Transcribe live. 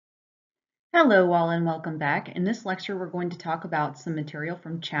Hello all and welcome back. In this lecture we're going to talk about some material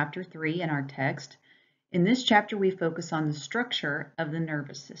from chapter 3 in our text. In this chapter we focus on the structure of the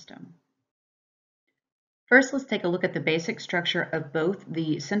nervous system. First, let's take a look at the basic structure of both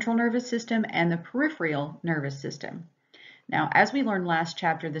the central nervous system and the peripheral nervous system. Now, as we learned last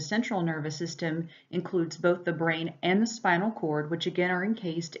chapter, the central nervous system includes both the brain and the spinal cord, which again are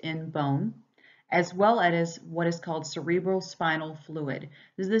encased in bone, as well as what is called cerebral spinal fluid.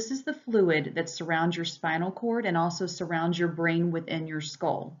 This is the fluid that surrounds your spinal cord and also surrounds your brain within your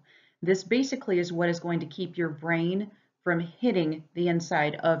skull. This basically is what is going to keep your brain from hitting the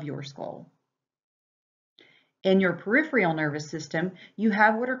inside of your skull. In your peripheral nervous system, you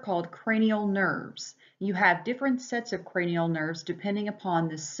have what are called cranial nerves. You have different sets of cranial nerves depending upon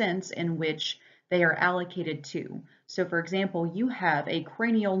the sense in which they are allocated to. So for example, you have a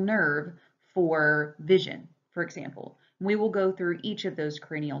cranial nerve for vision, for example. We will go through each of those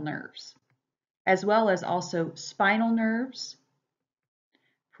cranial nerves, as well as also spinal nerves,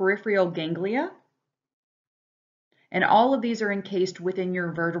 peripheral ganglia, and all of these are encased within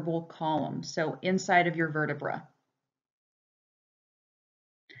your vertebral column, so inside of your vertebra.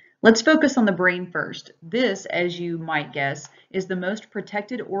 Let's focus on the brain first. This, as you might guess, is the most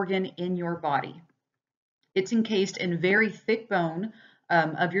protected organ in your body. It's encased in very thick bone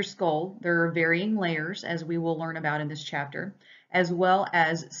of your skull. There are varying layers, as we will learn about in this chapter, as well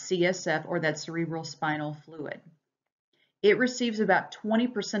as CSF, or that cerebral spinal fluid. It receives about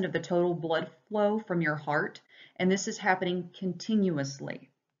 20% of the total blood flow from your heart, and this is happening continuously.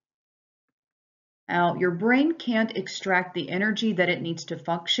 Now, your brain can't extract the energy that it needs to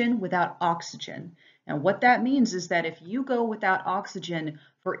function without oxygen. And what that means is that if you go without oxygen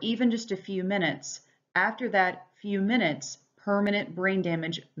for even just a few minutes, after that few minutes, permanent brain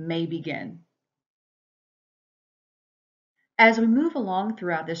damage may begin. As we move along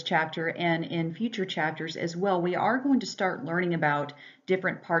throughout this chapter and in future chapters as well, we are going to start learning about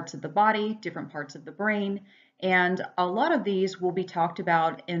different parts of the body, different parts of the brain, and a lot of these will be talked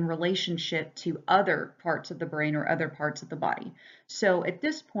about in relationship to other parts of the brain or other parts of the body. So at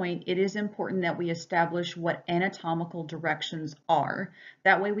this point, it is important that we establish what anatomical directions are.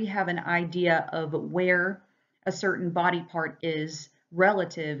 That way we have an idea of where a certain body part is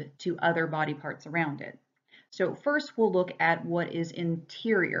relative to other body parts around it. So first we'll look at what is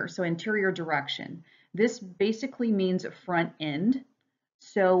interior, so interior direction. This basically means front end.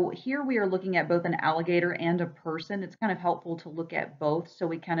 So here we are looking at both an alligator and a person. It's kind of helpful to look at both so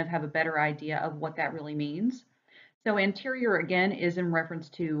we kind of have a better idea of what that really means. So anterior again is in reference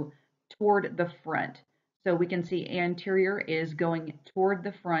to toward the front. So we can see anterior is going toward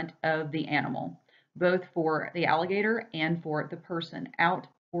the front of the animal, both for the alligator and for the person, out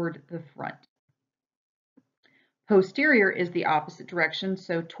toward the front. Posterior is the opposite direction,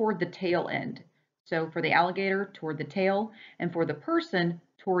 so toward the tail end. So for the alligator, toward the tail, and for the person,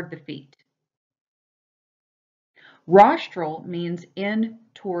 toward the feet. Rostral means in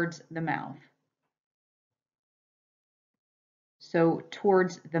towards the mouth. So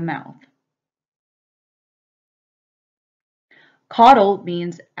towards the mouth. Caudal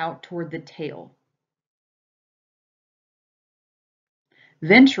means out toward the tail.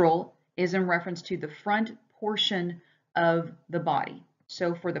 Ventral is in reference to the front portion of the body.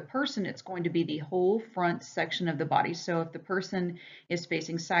 So for the person, it's going to be the whole front section of the body. So if the person is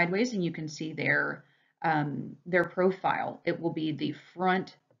facing sideways and you can see their profile, it will be the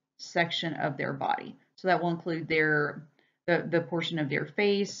front section of their body. So that will include the portion of their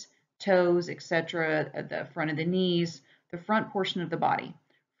face, toes, etc., the front of the knees, the front portion of the body.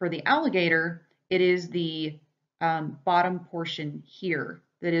 For the alligator, it is the bottom portion here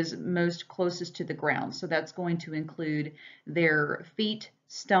that is most closest to the ground. So that's going to include their feet,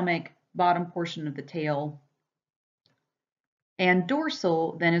 stomach, bottom portion of the tail. And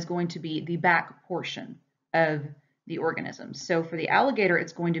dorsal then is going to be the back portion of the organism. So for the alligator,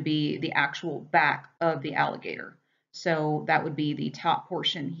 it's going to be the actual back of the alligator. So that would be the top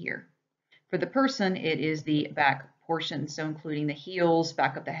portion here. For the person, it is the back portion, so including the heels,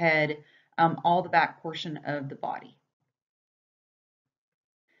 back of the head, all the back portion of the body.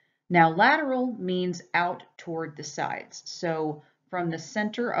 Now, lateral means out toward the sides. So from the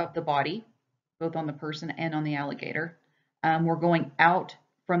center of the body, both on the person and on the alligator, we're going out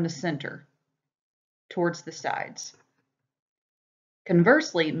from the center towards the sides.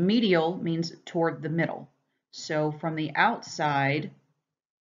 Conversely, medial means toward the middle. So from the outside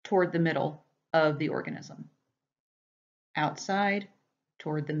toward the middle of the organism. Outside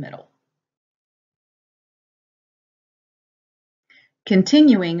toward the middle.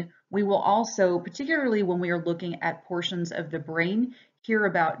 Continuing, we will also, particularly when we are looking at portions of the brain, hear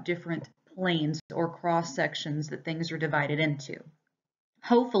about different planes or cross sections that things are divided into.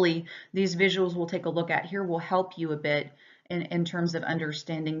 Hopefully, these visuals we'll take a look at here will help you a bit in terms of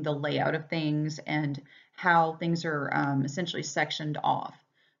understanding the layout of things and how things are essentially sectioned off.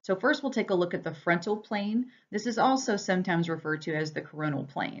 So first we'll take a look at the frontal plane. This is also sometimes referred to as the coronal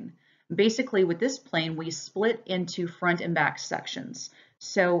plane. Basically, with this plane, we split into front and back sections.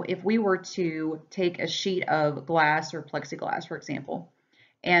 So if we were to take a sheet of glass or plexiglass, for example,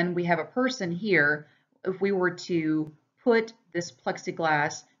 and we have a person here, if we were to put this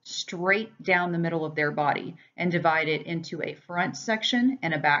plexiglass straight down the middle of their body and divide it into a front section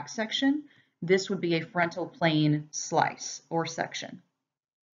and a back section, this would be a frontal plane slice or section.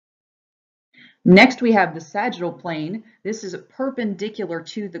 Next, we have the sagittal plane. This is perpendicular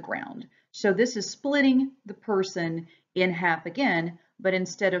to the ground. So this is splitting the person in half again, but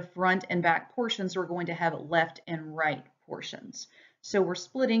instead of front and back portions, we're going to have left and right portions. So we're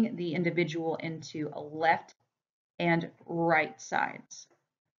splitting the individual into a left and right sides.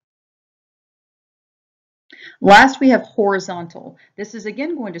 Last, we have horizontal. This is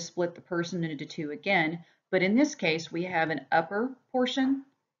again going to split the person into two again, but in this case, we have an upper portion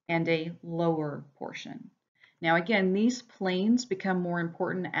and a lower portion. Now again, these planes become more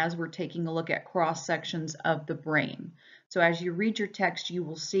important as we're taking a look at cross sections of the brain. So as you read your text, you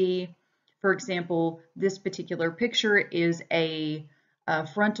will see, for example, this particular picture is a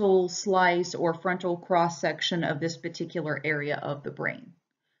frontal slice or frontal cross section of this particular area of the brain.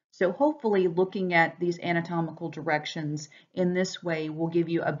 So hopefully looking at these anatomical directions in this way will give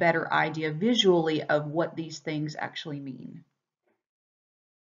you a better idea visually of what these things actually mean.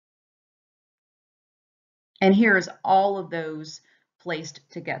 And here's all of those placed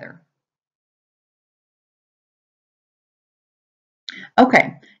together.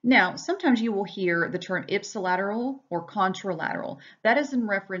 Okay, now sometimes you will hear the term ipsilateral or contralateral. That is in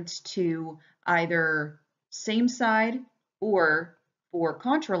reference to either same side or for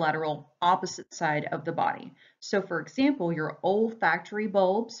contralateral, opposite side of the body. So for example, your olfactory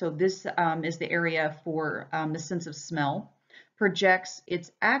bulb, so this is the area for the sense of smell, projects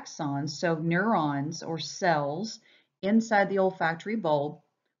its axons, so neurons or cells inside the olfactory bulb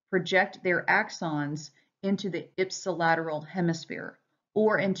project their axons into the ipsilateral hemisphere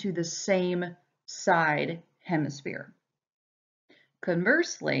or into the same side hemisphere.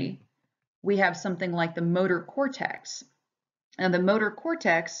 Conversely, we have something like the motor cortex. Now, the motor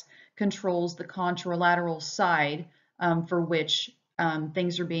cortex controls the contralateral side for which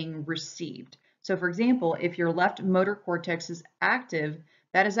things are being received. So for example, if your left motor cortex is active,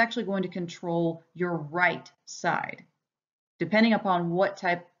 that is actually going to control your right side. Depending upon what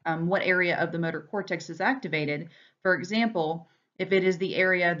area of the motor cortex is activated, for example, if it is the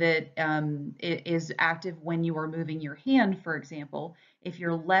area that it is active when you are moving your hand, for example, if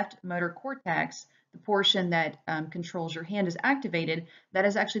your left motor cortex, the portion that controls your hand is activated, that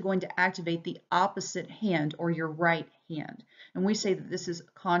is actually going to activate the opposite hand or your right hand. And we say that this is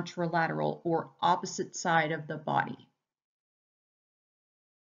contralateral or opposite side of the body.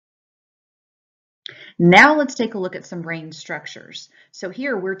 Now let's take a look at some brain structures. So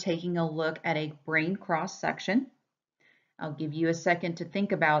here we're taking a look at a brain cross section. I'll give you a second to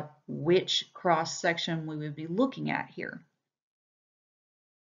think about which cross section we would be looking at here.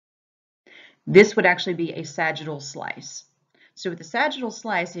 This would actually be a sagittal slice. So with the sagittal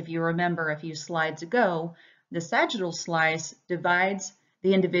slice, if you remember a few slides ago, the sagittal slice divides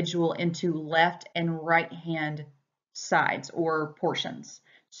the individual into left and right hand sides or portions.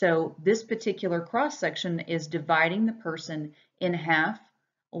 So this particular cross section is dividing the person in half,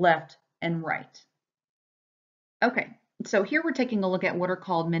 left and right. Okay, so here we're taking a look at what are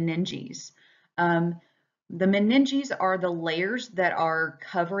called meninges. The meninges are the layers that are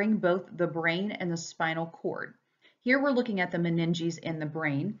covering both the brain and the spinal cord. Here we're looking at the meninges in the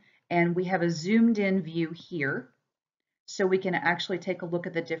brain, and we have a zoomed in view here, so we can actually take a look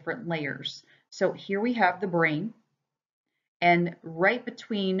at the different layers. So here we have the brain, and right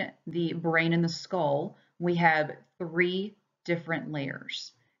between the brain and the skull, we have 3 different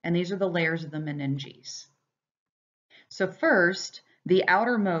layers, and these are the layers of the meninges. So first, the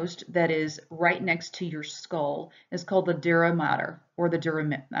outermost that is right next to your skull is called the dura mater or the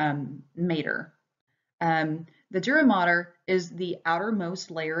dura mater. The dura mater is the outermost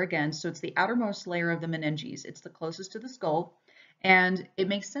layer again, so it's the outermost layer of the meninges. It's the closest to the skull, and it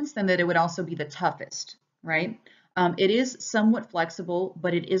makes sense then that it would also be the toughest, right? It is somewhat flexible,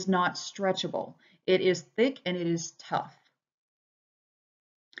 but it is not stretchable. It is thick and it is tough.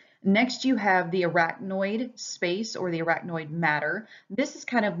 Next, you have the arachnoid space or the arachnoid matter. This is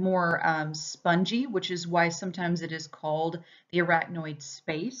kind of more spongy, which is why sometimes it is called the arachnoid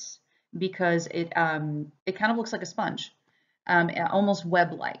space. because it kind of looks like a sponge, almost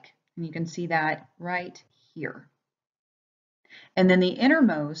web-like. And you can see that right here. And then the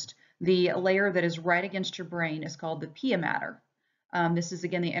innermost, the layer that is right against your brain, is called the pia mater. This is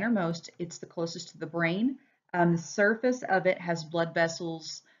again the innermost. It's the closest to the brain. The surface of it has blood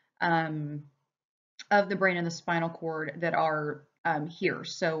vessels of the brain and the spinal cord that are here.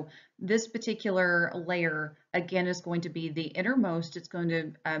 So this particular layer, again, is going to be the innermost. It's going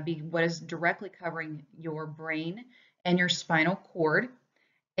to be what is directly covering your brain and your spinal cord.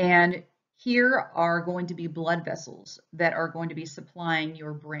 And here are going to be blood vessels that are going to be supplying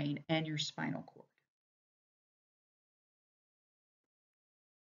your brain and your spinal cord.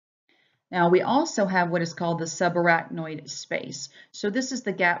 Now, we also have what is called the subarachnoid space. So this is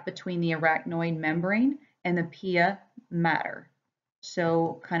the gap between the arachnoid membrane and the pia mater.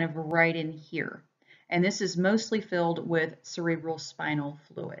 So kind of right in here. And this is mostly filled with cerebral spinal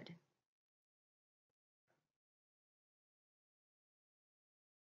fluid.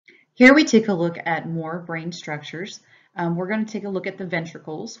 Here we take a look at more brain structures. We're going to take a look at the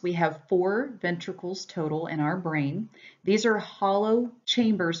ventricles. We have 4 ventricles total in our brain. These are hollow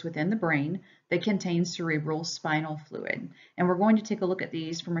chambers within the brain that contain cerebral spinal fluid. And we're going to take a look at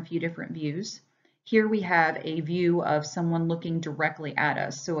these from a few different views. Here we have a view of someone looking directly at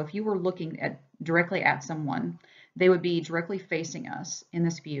us. So if you were looking directly at someone, they would be directly facing us in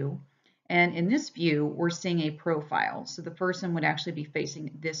this view. And in this view, we're seeing a profile. So the person would actually be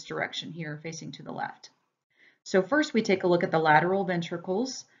facing this direction here, facing to the left. So first we take a look at the lateral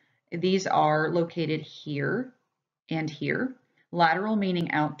ventricles. These are located here and here. Lateral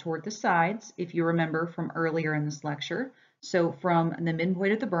meaning out toward the sides, if you remember from earlier in this lecture. So from the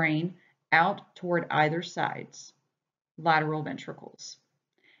midpoint of the brain out toward either sides, lateral ventricles.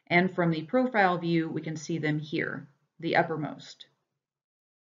 And from the profile view, we can see them here, the uppermost.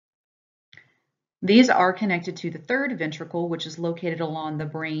 These are connected to the third ventricle, which is located along the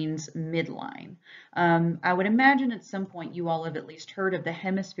brain's midline. I would imagine at some point you all have at least heard of the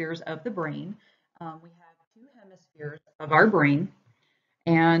hemispheres of the brain. We have 2 hemispheres of our brain,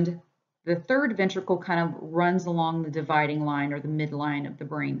 and the third ventricle kind of runs along the dividing line or the midline of the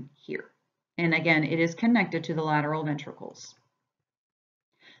brain here. And again, it is connected to the lateral ventricles.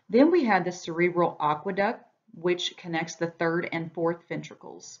 Then we have the cerebral aqueduct, which connects the third and fourth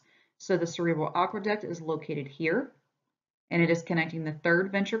ventricles. So the cerebral aqueduct is located here, and it is connecting the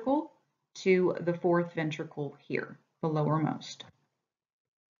third ventricle to the fourth ventricle here, the lowermost.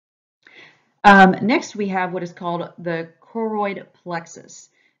 Next, we have what is called the choroid plexus.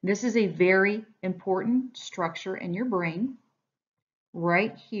 This is a very important structure in your brain.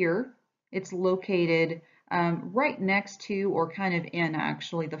 Right here, it's located right next to, or kind of in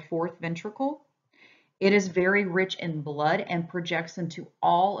actually, the fourth ventricle. It is very rich in blood and projects into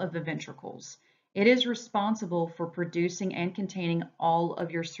all of the ventricles. It is responsible for producing and containing all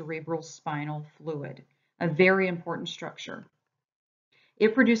of your cerebral spinal fluid, a very important structure.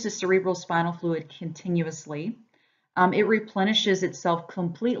 It produces cerebral spinal fluid continuously. It replenishes itself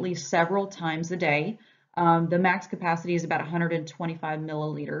completely several times a day. The max capacity is about 125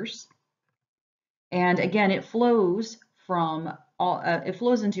 milliliters. And again, it flows from it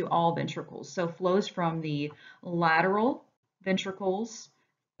flows into all ventricles. So flows from the lateral ventricles,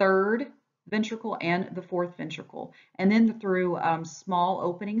 third ventricle, and the fourth ventricle. And then through small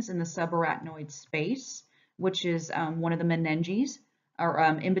openings in the subarachnoid space, which is one of the meninges, or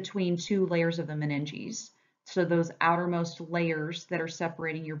in between 2 layers of the meninges. So those outermost layers that are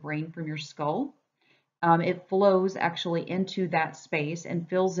separating your brain from your skull. It flows actually into that space and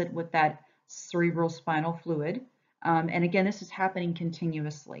fills it with that cerebral spinal fluid. And again, this is happening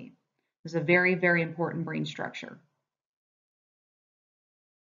continuously. This is a very, very important brain structure.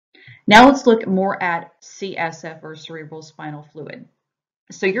 Now let's look more at CSF, or cerebral spinal fluid.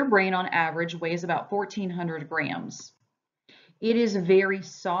 So your brain on average weighs about 1,400 grams. It is very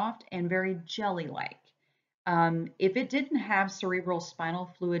soft and very jelly-like. If it didn't have cerebral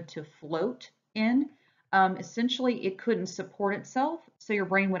spinal fluid to float in, essentially it couldn't support itself, so your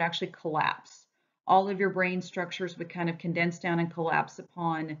brain would actually collapse. All of your brain structures would kind of condense down and collapse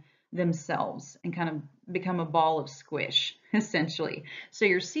upon themselves and kind of become a ball of squish, essentially. So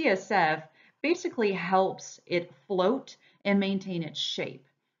your CSF basically helps it float and maintain its shape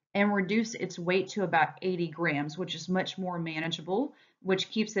and reduce its weight to about 80 grams, which is much more manageable,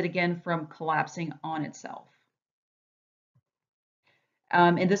 which keeps it again from collapsing on itself.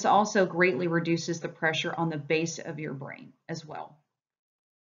 And this also greatly reduces the pressure on the base of your brain as well.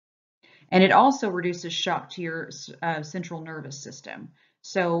 And it also reduces shock to your central nervous system.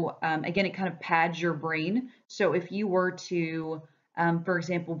 So again, it kind of pads your brain. So if you were to For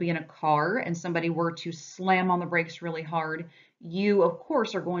example, be in a car and somebody were to slam on the brakes really hard, you, of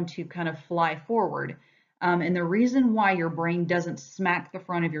course, are going to kind of fly forward. And the reason why your brain doesn't smack the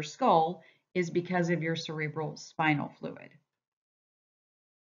front of your skull is because of your cerebral spinal fluid.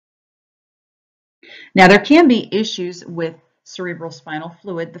 Now, there can be issues with cerebral spinal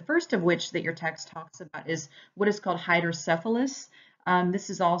fluid, the first of which that your text talks about is what is called hydrocephalus. This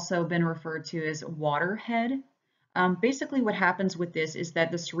has also been referred to as waterhead. Basically, what happens with this is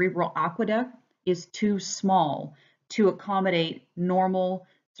that the cerebral aqueduct is too small to accommodate normal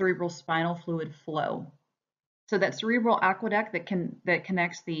cerebral spinal fluid flow. So that cerebral aqueduct that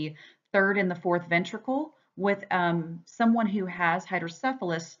connects the third and the fourth ventricle with someone who has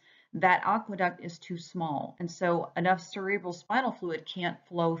hydrocephalus, that aqueduct is too small, and so enough cerebral spinal fluid can't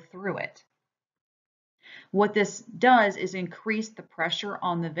flow through it. What this does is increase the pressure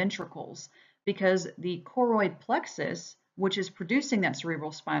on the ventricles because the choroid plexus, which is producing that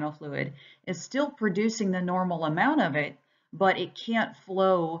cerebral spinal fluid, is still producing the normal amount of it, but it can't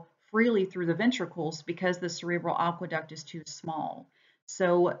flow freely through the ventricles because the cerebral aqueduct is too small.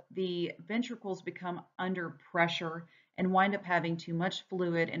 So the ventricles become under pressure and wind up having too much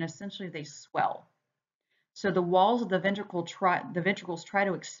fluid, and essentially they swell. So the walls of the ventricles try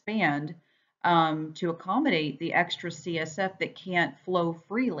to expand to accommodate the extra CSF that can't flow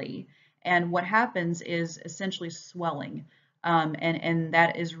freely. And what happens is essentially swelling. And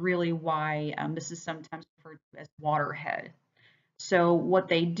that is really why this is sometimes referred to as waterhead. So what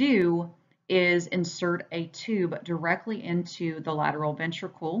they do is insert a tube directly into the lateral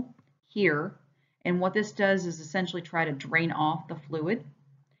ventricle here. And what this does is essentially try to drain off the fluid.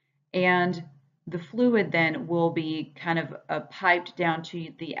 And the fluid then will be kind of piped down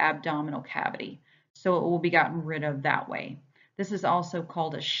to the abdominal cavity. So it will be gotten rid of that way. This is also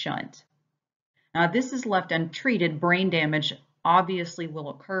called a shunt. Now, if this is left untreated, brain damage obviously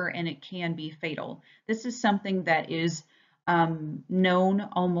will occur and it can be fatal. This is something that is known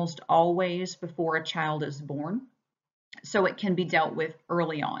almost always before a child is born, so it can be dealt with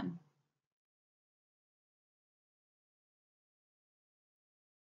early on.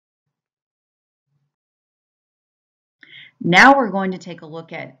 Now we're going to take a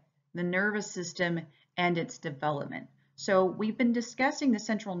look at the nervous system and its development. So we've been discussing the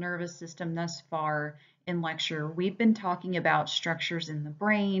central nervous system thus far in lecture. We've been talking about structures in the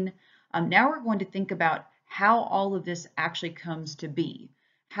brain. Now we're going to think about how all of this actually comes to be.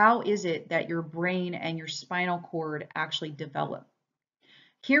 How is it that your brain and your spinal cord actually develop?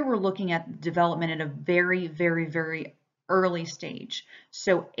 Here we're looking at development at a very, very, very early stage.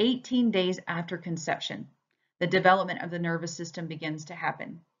 So 18 days after conception, the development of the nervous system begins to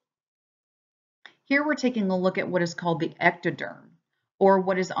happen. Here we're taking a look at what is called the ectoderm, or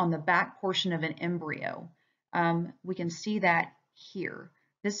what is on the back portion of an embryo. We can see that here.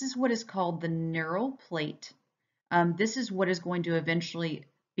 This is what is called the neural plate. This is what is going to eventually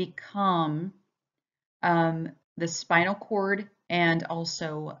become the spinal cord and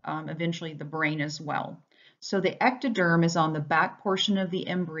also eventually the brain as well. So the ectoderm is on the back portion of the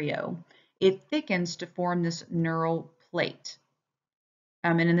embryo. It thickens to form this neural plate.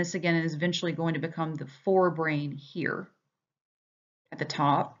 And then this again is eventually going to become the forebrain here at the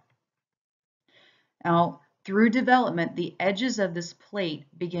top. Now, through development, the edges of this plate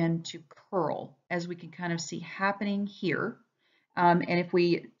begin to curl, as we can kind of see happening here. And if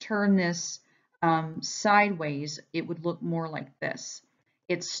we turn this sideways, it would look more like this.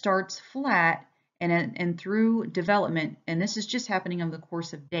 It starts flat, and through development, and this is just happening over the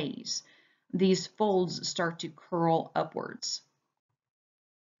course of days, these folds start to curl upwards.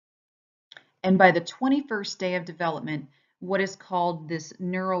 And by the 21st day of development, what is called this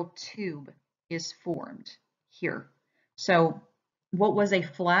neural tube is formed here. So what was a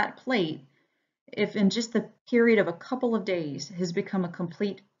flat plate, if in just the period of a couple of days, has become a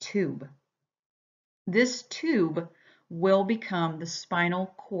complete tube. This tube will become the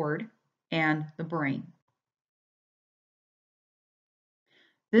spinal cord and the brain.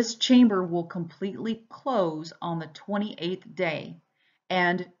 This chamber will completely close on the 28th day,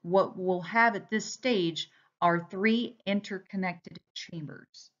 and what we'll have at this stage are 3 interconnected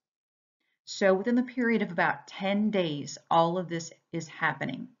chambers. So within the period of about 10 days, all of this is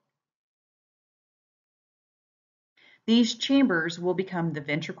happening. These chambers will become the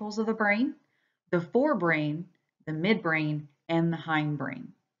ventricles of the brain, the forebrain, the midbrain, and the hindbrain.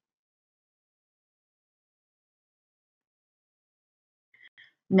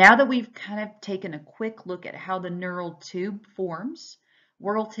 Now that we've kind of taken a quick look at how the neural tube forms,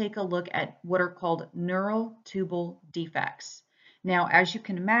 we'll take a look at what are called neural tubal defects. Now, as you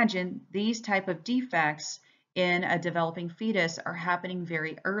can imagine, these type of defects in a developing fetus are happening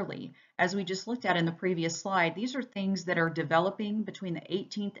very early. As we just looked at in the previous slide, these are things that are developing between the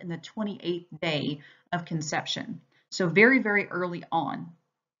 18th and the 28th day of conception. So very, very early on.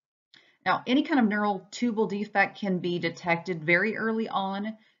 Now, any kind of neural tubal defect can be detected very early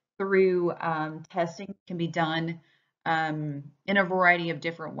on through testing, can be done in a variety of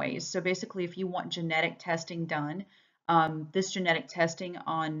different ways. So basically, if you want genetic testing done, this genetic testing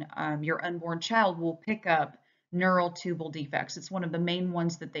on your unborn child will pick up neural tubal defects. It's one of the main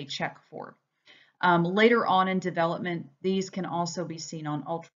ones that they check for. Later on in development, these can also be seen on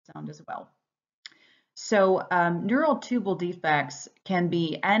ultrasound as well. So neural tubal defects can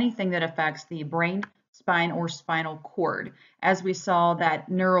be anything that affects the brain, spine, or spinal cord. As we saw, that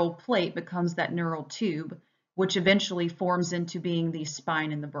neural plate becomes that neural tube, which eventually forms into being the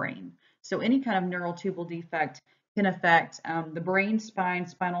spine in the brain. So any kind of neural tubal defect can affect the brain, spine,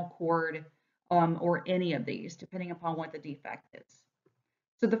 spinal cord, or any of these, depending upon what the defect is.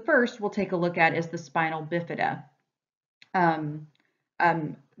 So the first we'll take a look at is the spinal bifida.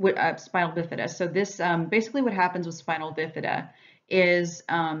 Spinal bifida. So this basically what happens with spinal bifida is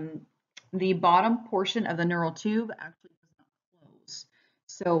the bottom portion of the neural tube actually does not close.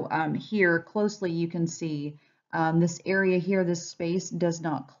 So here closely you can see this area here, this space does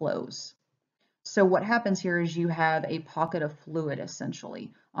not close. So what happens here is you have a pocket of fluid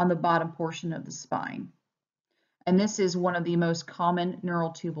essentially on the bottom portion of the spine. And this is one of the most common neural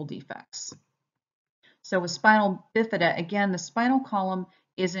tubal defects. So with spinal bifida, again, the spinal column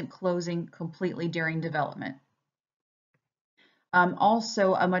isn't closing completely during development.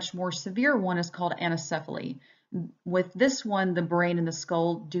 Also, a much more severe one is called anencephaly. With this one, the brain and the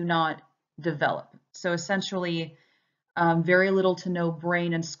skull do not develop. So essentially, very little to no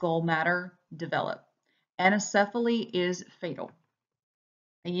brain and skull matter develop. Anencephaly is fatal.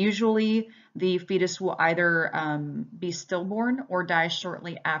 Usually, the fetus will either be stillborn or die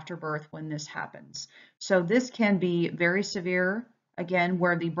shortly after birth when this happens. So this can be very severe, again,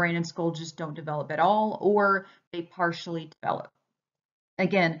 where the brain and skull just don't develop at all, or they partially develop.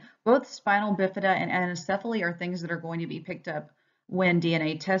 Again, both spinal bifida and anencephaly are things that are going to be picked up when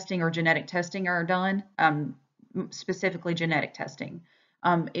DNA testing or genetic testing are done, specifically genetic testing,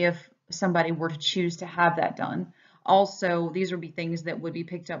 if somebody were to choose to have that done. Also, these would be things that would be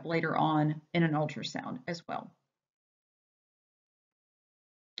picked up later on in an ultrasound as well.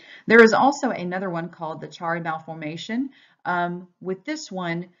 There is also another one called the Chiari malformation. With this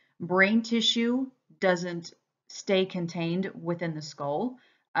one, brain tissue doesn't stay contained within the skull,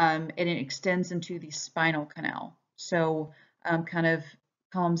 and it extends into the spinal canal. So kind of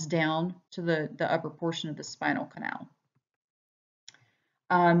comes down to the upper portion of the spinal canal.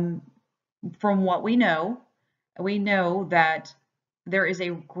 From what we know that there is a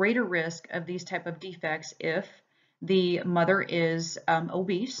greater risk of these type of defects if the mother is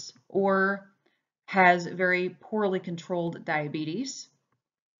obese or has very poorly controlled diabetes,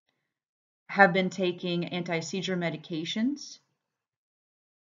 have been taking anti-seizure medications.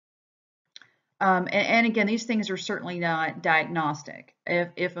 And again, these things are certainly not diagnostic.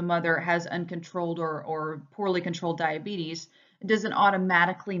 If a mother has uncontrolled or poorly controlled diabetes, it doesn't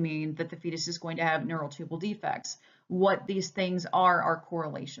automatically mean that the fetus is going to have neural tubal defects. What these things are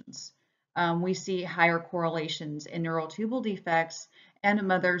correlations. We see higher correlations in neural tubal defects and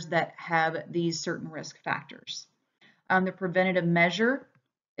mothers that have these certain risk factors. The preventative measure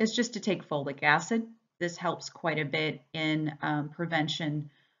is just to take folic acid. This helps quite a bit in prevention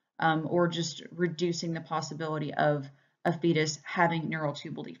or just reducing the possibility of a fetus having neural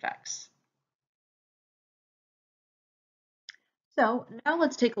tubal defects. So now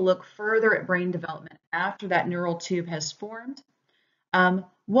let's take a look further at brain development after that neural tube has formed.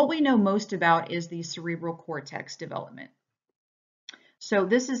 What we know most about is the cerebral cortex development. So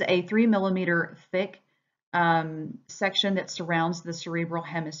this is a 3 millimeter thick section that surrounds the cerebral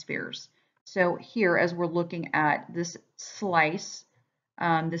hemispheres. So here, as we're looking at this slice,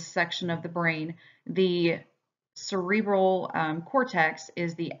 this section of the brain, the cerebral cortex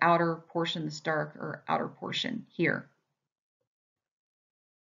is the outer portion, this dark or outer portion here.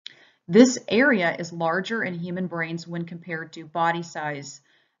 This area is larger in human brains when compared to body size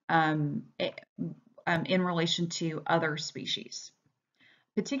in relation to other species,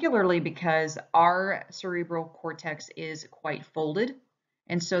 particularly because our cerebral cortex is quite folded,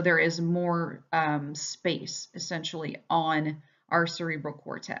 and so there is more space essentially on our cerebral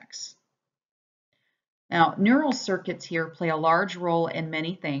cortex. Now, neural circuits here play a large role in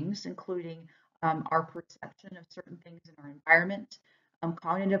many things, including our perception of certain things in our environment,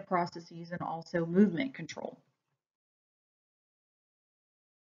 cognitive processes, and also movement control.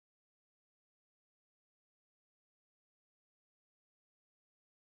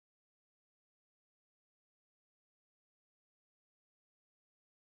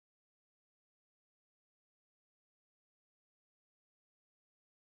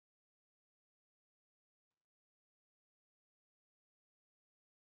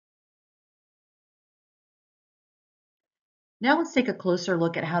 Now let's take a closer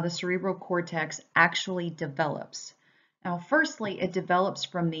look at how the cerebral cortex actually develops. Now, firstly, it develops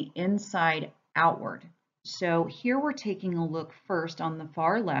from the inside outward. So here we're taking a look first on the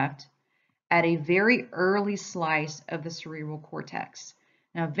far left at a very early slice of the cerebral cortex.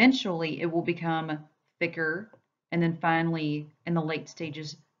 Now, eventually it will become thicker, and then finally, in the late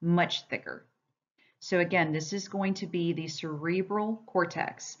stages, much thicker. So again, this is going to be the cerebral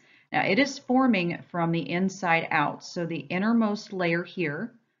cortex. Now, it is forming from the inside out. So the innermost layer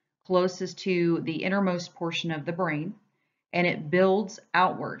here, closest to the innermost portion of the brain, and it builds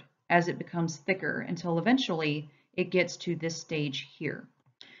outward as it becomes thicker until eventually it gets to this stage here.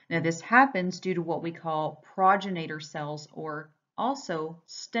 Now, this happens due to what we call progenitor cells, or also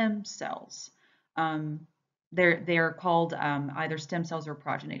stem cells. Um, they're called either stem cells or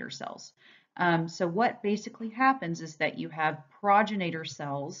progenitor cells. So what basically happens is that you have progenitor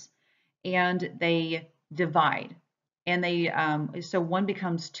cells and they divide. And so one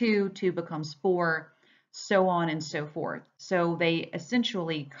becomes two, two becomes four, so on and so forth. So they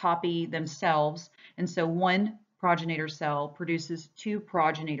essentially copy themselves. And so one progenitor cell produces two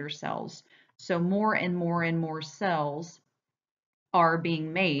progenitor cells. So more and more and more cells are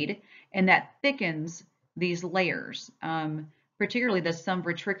being made, and that thickens these layers, particularly the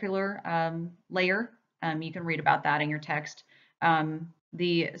subventricular layer. You can read about that in your text.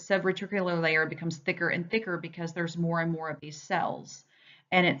 The subventricular layer becomes thicker and thicker because there's more and more of these cells.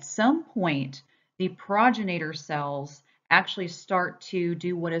 And at some point, the progenitor cells actually start to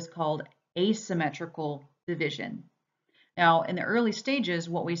do what is called asymmetrical division. Now, in the early stages,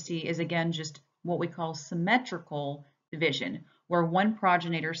 what we see is again just what we call symmetrical division, where one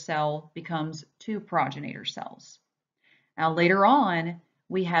progenitor cell becomes two progenitor cells. Now, later on,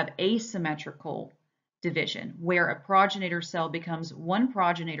 we have asymmetrical division, where a progenitor cell becomes one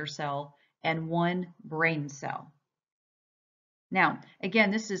progenitor cell and one brain cell. Now,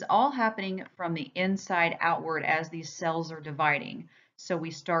 again, this is all happening from the inside outward as these cells are dividing. So we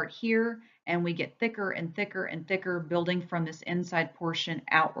start here and we get thicker and thicker and thicker, building from this inside portion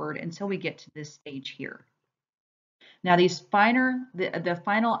outward until we get to this stage here. Now the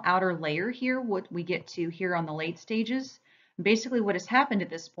final outer layer here, what we get to here on the late stages, basically what has happened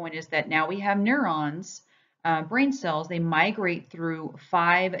at this point is that now we have neurons, brain cells, they migrate through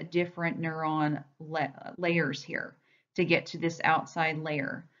 5 different neuron layers here to get to this outside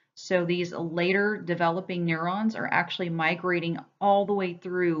layer. So these later developing neurons are actually migrating all the way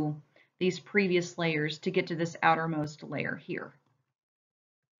through these previous layers to get to this outermost layer here.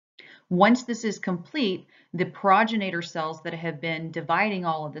 Once this is complete, the progenitor cells that have been dividing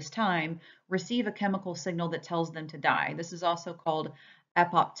all of this time receive a chemical signal that tells them to die. This is also called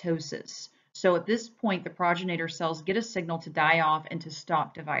apoptosis. So at this point, the progenitor cells get a signal to die off and to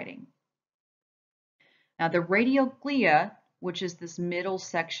stop dividing. Now the radioglia, which is this middle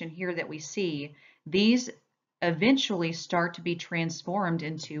section here that we see, these eventually start to be transformed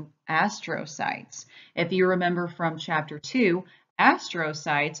into astrocytes. If you remember from chapter 2,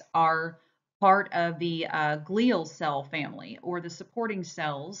 astrocytes are part of the glial cell family, or the supporting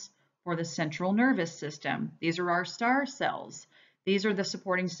cells for the central nervous system. These are our star cells. These are the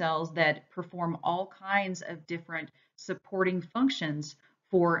supporting cells that perform all kinds of different supporting functions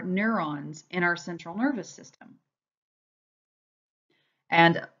for neurons in our central nervous system.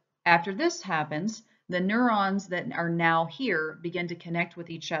 And after this happens, the neurons that are now here begin to connect with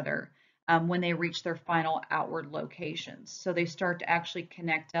each other when they reach their final outward locations. So they start to actually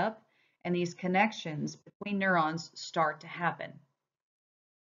connect up, and these connections between neurons start to happen.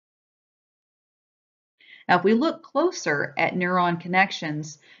 Now, if we look closer at neuron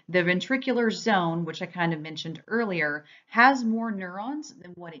connections, the ventricular zone, which I kind of mentioned earlier, has more neurons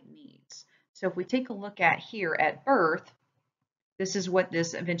than what it needs. So if we take a look at here at birth, this is what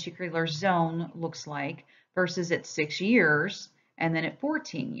this ventricular zone looks like versus at 6 years and then at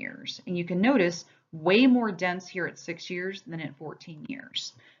 14 years. And you can notice way more dense here at 6 years than at 14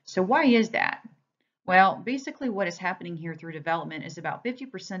 years. So why is that? Well, basically what is happening here through development is about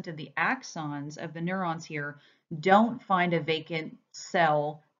 50% of the axons of the neurons here don't find a vacant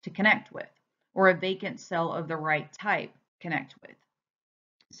cell to connect with, or a vacant cell of the right type connect with.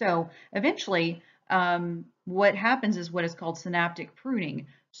 So eventually, what happens is what is called synaptic pruning.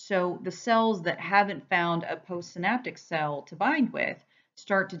 So the cells that haven't found a postsynaptic cell to bind with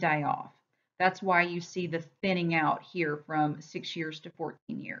start to die off. That's why you see the thinning out here from 6 years to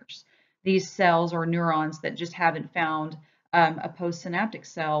 14 years. These cells or neurons that just haven't found a postsynaptic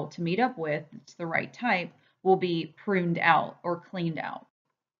cell to meet up with, it's the right type, will be pruned out or cleaned out.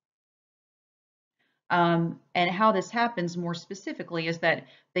 And how this happens more specifically is that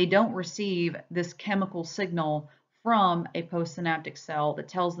they don't receive this chemical signal from a postsynaptic cell that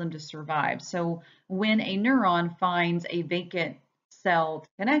tells them to survive. So when a neuron finds a vacant cell to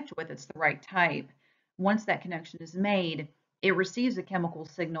connect with, it's the right type. Once that connection is made, it receives a chemical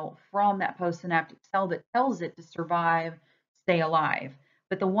signal from that postsynaptic cell that tells it to survive, stay alive.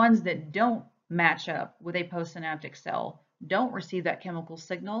 But the ones that don't match up with a postsynaptic cell don't receive that chemical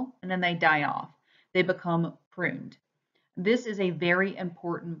signal, and then they die off. They become pruned. This is a very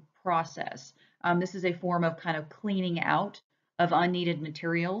important process. This is a form of kind of cleaning out of unneeded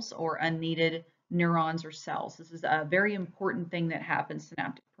materials or unneeded neurons or cells. This is a very important thing that happens,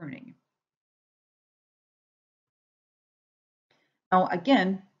 synaptic pruning. Now,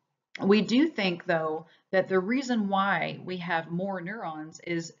 again, we do think, though, that the reason why we have more neurons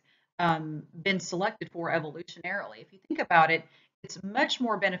is been selected for evolutionarily. If you think about it, it's much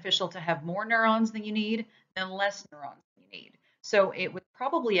more beneficial to have more neurons than you need than less neurons than you need. So it was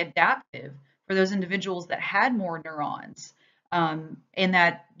probably adaptive for those individuals that had more neurons, in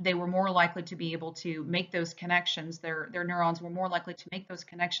that they were more likely to be able to make those connections. Their neurons were more likely to make those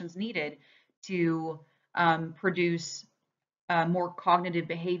connections needed to produce more cognitive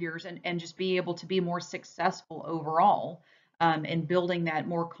behaviors and just be able to be more successful overall in building that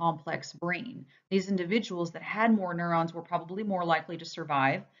more complex brain. These individuals that had more neurons were probably more likely to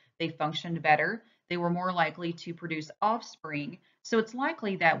survive. They functioned better. They were more likely to produce offspring. So it's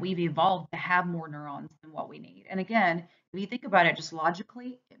likely that we've evolved to have more neurons than what we need. And again, if you think about it just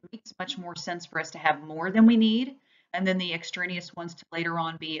logically, it makes much more sense for us to have more than we need, and then the extraneous ones to later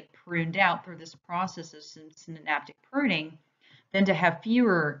on be pruned out through this process of synaptic pruning, than to have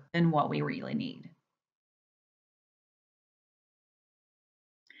fewer than what we really need.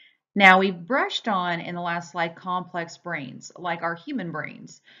 Now, we brushed on in the last slide complex brains, like our human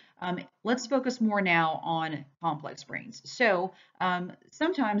brains. Let's focus more now on complex brains. So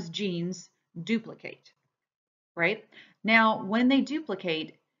sometimes genes duplicate, right? Now, when they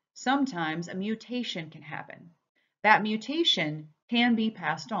duplicate, sometimes a mutation can happen. That mutation can be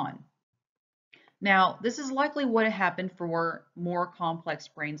passed on. Now, this is likely what happened for more complex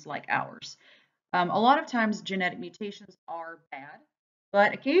brains like ours. A lot of times genetic mutations are bad,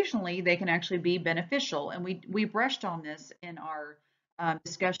 but occasionally they can actually be beneficial. And we brushed on this in our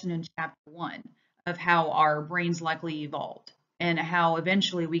discussion in chapter 1 of how our brains likely evolved and how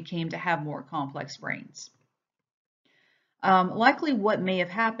eventually we came to have more complex brains. Likely what may have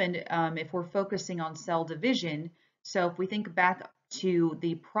happened if we're focusing on cell division. So if we think back to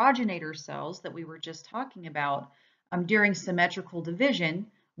the progenitor cells that we were just talking about, during symmetrical division,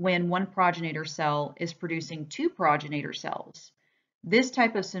 when one progenitor cell is producing two progenitor cells. This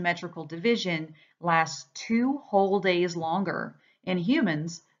type of symmetrical division lasts 2 whole days longer in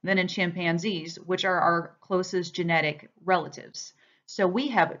humans than in chimpanzees, which are our closest genetic relatives. So we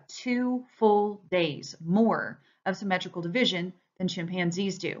have 2 full days more of symmetrical division than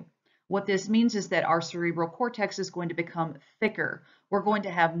chimpanzees do. What this means is that our cerebral cortex is going to become thicker. We're going to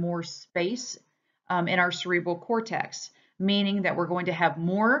have more space in our cerebral cortex, meaning that we're going to have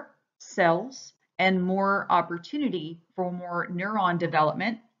more cells and more opportunity for more neuron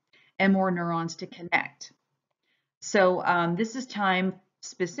development and more neurons to connect. So this is time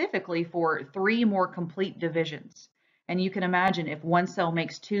specifically for 3 more complete divisions. And you can imagine if one cell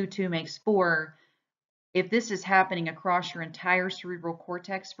makes 2, 2 makes 4, if this is happening across your entire cerebral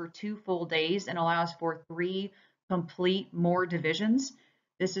cortex for 2 full days and allows for 3 complete more divisions,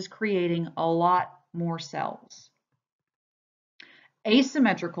 this is creating a lot more cells.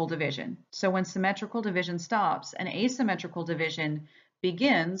 Asymmetrical division. So when symmetrical division stops, an asymmetrical division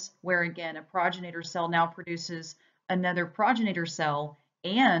begins where, again, a progenitor cell now produces another progenitor cell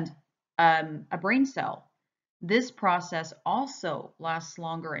and a brain cell. This process also lasts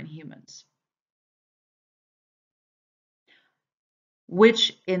longer in humans,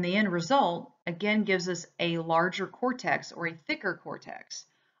 which in the end result, again, gives us a larger cortex or a thicker cortex.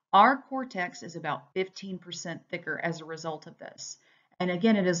 Our cortex is about 15% thicker as a result of this. And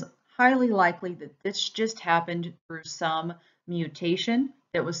again, it is highly likely that this just happened through some mutation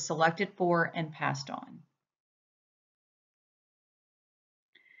that was selected for and passed on.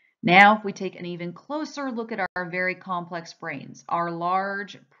 Now, if we take an even closer look at our very complex brains, our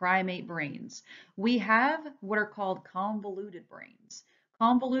large primate brains, we have what are called convoluted brains.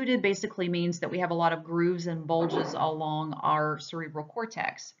 Convoluted basically means that we have a lot of grooves and bulges along our cerebral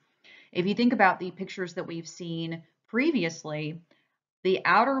cortex. If you think about the pictures that we've seen previously, the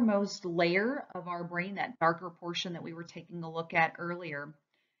outermost layer of our brain, that darker portion that we were taking a look at earlier,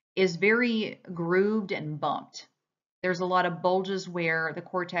 is very grooved and bumped. There's a lot of bulges where the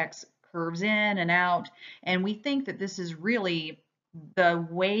cortex curves in and out, and we think that this is really the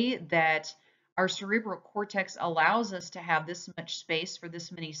way that our cerebral cortex allows us to have this much space for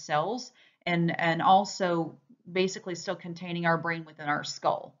this many cells, and also basically still containing our brain within our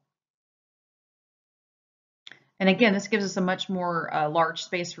skull. And again, this gives us a much more large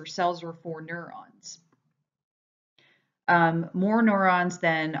space for cells or for neurons. More neurons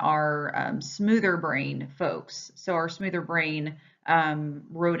than our smoother brain folks. So our smoother brain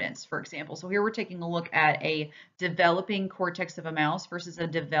rodents, for example. So here we're taking a look at a developing cortex of a mouse versus a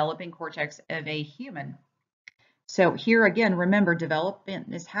developing cortex of a human. So here again, remember,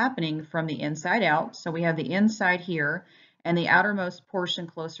 development is happening from the inside out. So we have the inside here and the outermost portion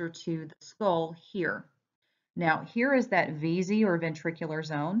closer to the skull here. Now here is that VZ or ventricular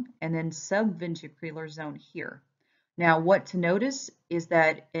zone, and then subventricular zone here. Now what to notice is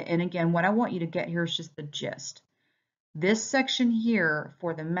that, and again, what I want you to get here is just the gist. This section here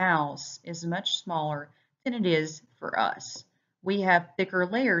for the mouse is much smaller than it is for us. We have thicker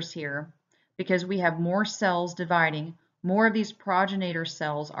layers here because we have more cells dividing. More of these progenitor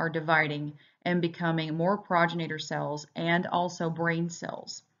cells are dividing and becoming more progenitor cells and also brain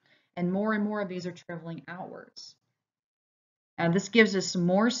cells. And more of these are traveling outwards. And this gives us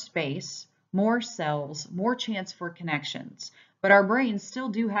more space, more cells, more chance for connections. But our brains still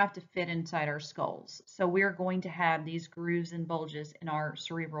do have to fit inside our skulls. So we're going to have these grooves and bulges in our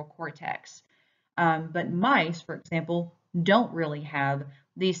cerebral cortex. But mice, for example, don't really have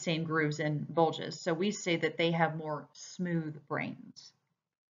these same grooves and bulges. So we say that they have more smooth brains.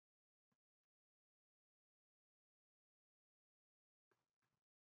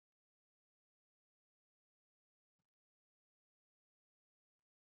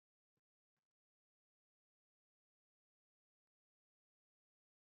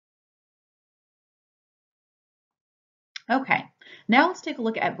 Okay, now let's take a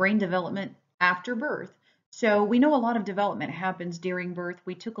look at brain development after birth. So we know a lot of development happens during birth.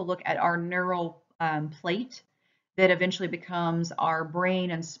 We took a look at our neural plate that eventually becomes our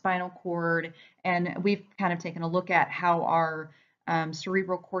brain and spinal cord, and we've kind of taken a look at how our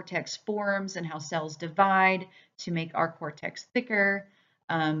cerebral cortex forms and how cells divide to make our cortex thicker.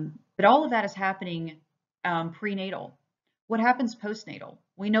 But all of that is happening prenatal. What happens postnatal?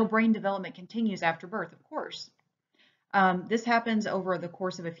 We know brain development continues after birth, of course. This happens over the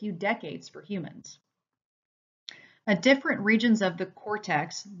course of a few decades for humans. Different regions of the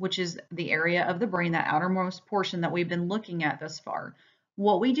cortex, which is the area of the brain, that outermost portion that we've been looking at thus far,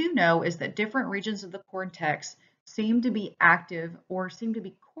 what we do know is that different regions of the cortex seem to be active or seem to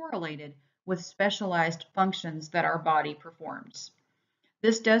be correlated with specialized functions that our body performs.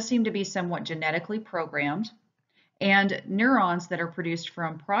 This does seem to be somewhat genetically programmed, and neurons that are produced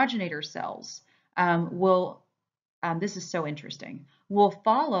from progenitor cells this is so interesting, will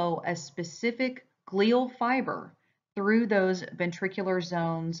follow a specific glial fiber through those ventricular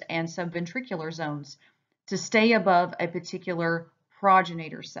zones and subventricular zones to stay above a particular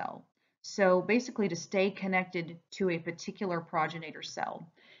progenitor cell. So basically to stay connected to a particular progenitor cell.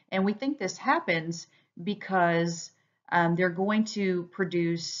 And we think this happens because they're going to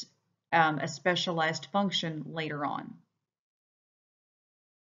produce a specialized function later on.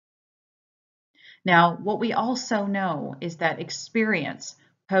 Now, what we also know is that experience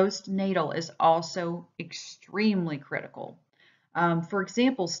postnatal is also extremely critical. For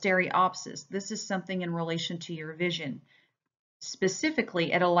example, stereopsis. This is something in relation to your vision.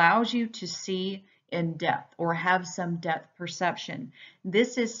 Specifically, it allows you to see in depth or have some depth perception.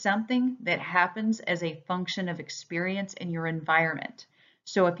 This is something that happens as a function of experience in your environment.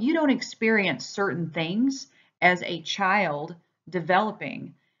 So if you don't experience certain things as a child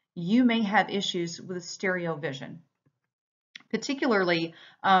developing, you may have issues with stereo vision. Particularly,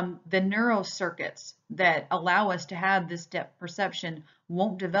 the neurocircuits that allow us to have this depth perception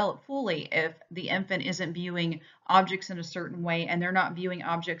won't develop fully if the infant isn't viewing objects in a certain way and they're not viewing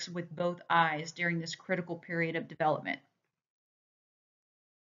objects with both eyes during this critical period of development.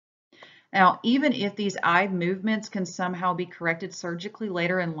 Now, even if these eye movements can somehow be corrected surgically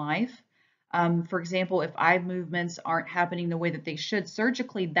later in life, for example, if eye movements aren't happening the way that they should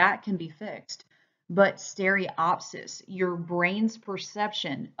surgically, that can be fixed. But stereopsis, your brain's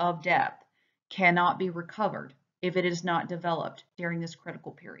perception of depth, cannot be recovered if it is not developed during this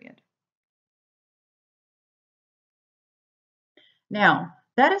critical period. Now,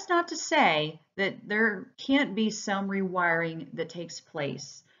 that is not to say that there can't be some rewiring that takes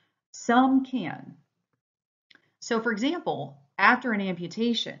place. Some can. So for example, after an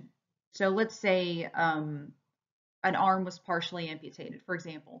amputation, so let's say an arm was partially amputated, for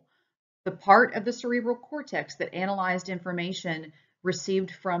example, the part of the cerebral cortex that analyzed information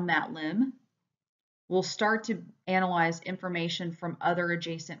received from that limb will start to analyze information from other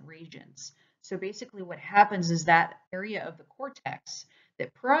adjacent regions. So basically what happens is that area of the cortex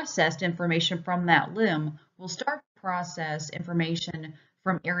that processed information from that limb will start to process information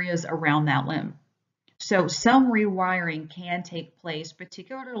from areas around that limb. So some rewiring can take place,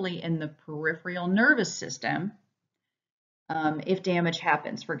 particularly in the peripheral nervous system, if damage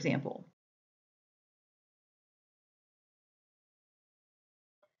happens, for example.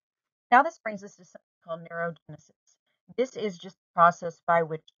 Now this brings us to something called neurogenesis. This is just the process by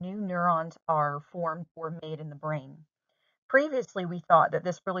which new neurons are formed or made in the brain. Previously, we thought that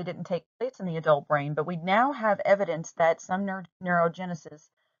this really didn't take place in the adult brain, but we now have evidence that some neurogenesis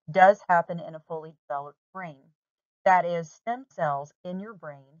does happen in a fully developed brain. That is, stem cells in your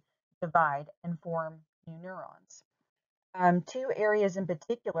brain divide and form new neurons. Two areas in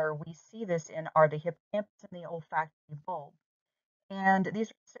particular we see this in are the hippocampus and the olfactory bulb. And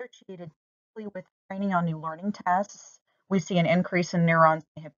these are associated typically with training on new learning tasks. We see an increase in neurons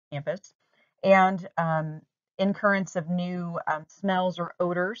in the hippocampus and incurrence of new smells or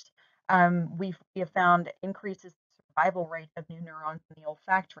odors. We have found increases in the survival rate of new neurons in the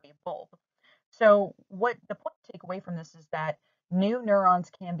olfactory bulb. So what the point to take away from this is that new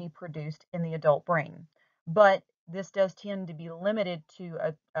neurons can be produced in the adult brain, but this does tend to be limited to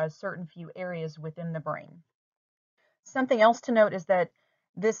a certain few areas within the brain. Something else to note is that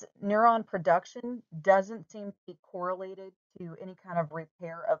this neuron production doesn't seem to be correlated to any kind of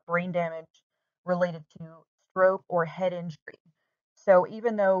repair of brain damage related to stroke or head injury. So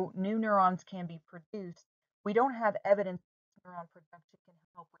even though new neurons can be produced, we don't have evidence that neuron production can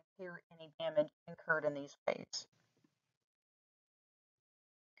help repair any damage incurred in these ways.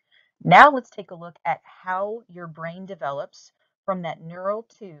 Now let's take a look at how your brain develops from that neural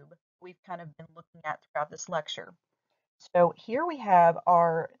tube we've kind of been looking at throughout this lecture. So here we have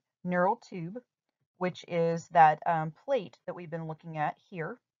our neural tube, which is that plate that we've been looking at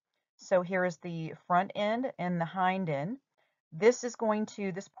here. So here is the front end and the hind end. This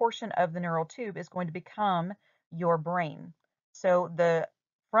portion of the neural tube is going to become your brain. So the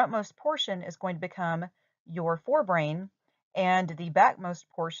frontmost portion is going to become your forebrain, and the backmost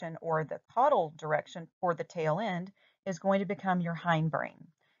portion, or the caudal direction for the tail end, is going to become your hindbrain.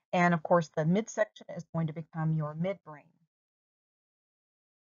 And of course, the midsection is going to become your midbrain.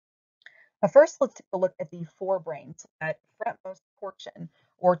 First, let's take a look at the forebrain, so that frontmost portion,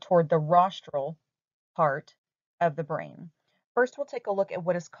 or toward the rostral part of the brain. First, we'll take a look at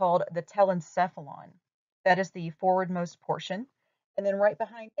what is called the telencephalon. That is the forwardmost portion. And then right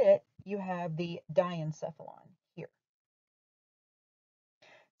behind it, you have the diencephalon here.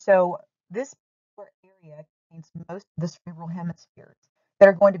 So this particular area contains most of the cerebral hemispheres that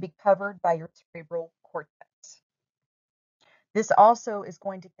are going to be covered by your cerebral cortex. This also is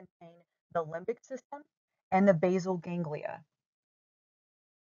going to contain the limbic system and the basal ganglia.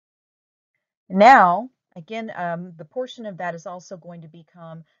 Now, again, the portion of that is also going to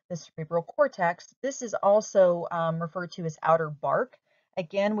become the cerebral cortex. This is also referred to as outer bark.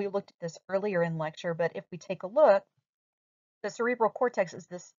 Again, we looked at this earlier in lecture, but if we take a look, the cerebral cortex is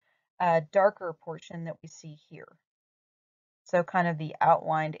this darker portion that we see here. So kind of the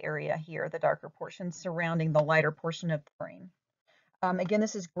outlined area here, the darker portion surrounding the lighter portion of the brain. Again,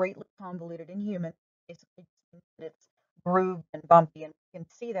 this is greatly convoluted in humans. Basically, it's grooved and bumpy, and you can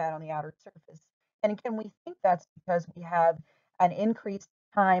see that on the outer surface. And again, we think that's because we have an increased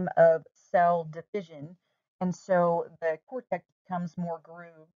time of cell division, and so the cortex becomes more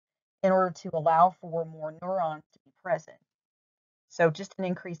grooved in order to allow for more neurons to be present. So just an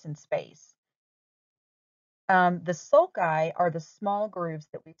increase in space. The sulci are the small grooves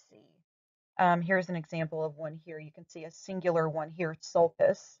that we see. Here's an example of one here. You can see a singular one here,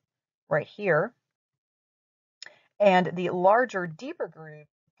 sulcus, right here. And the larger, deeper groove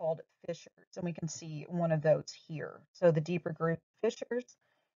called fissures, and we can see one of those here. So the deeper groove fissures,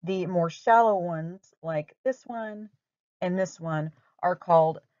 the more shallow ones, like this one and this one, are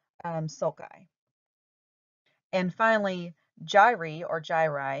called sulci. And finally, gyri or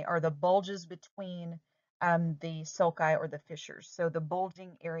gyri are the bulges between the sulci or the fissures. So the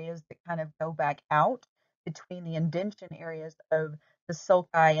bulging areas that kind of go back out between the indentation areas of the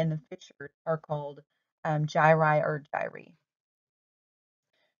sulci and the fissures are called gyri or gyri.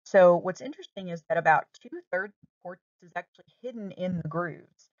 So what's interesting is that about 2/3 of the cortex is actually hidden in the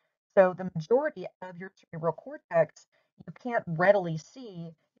grooves. So the majority of your cerebral cortex you can't readily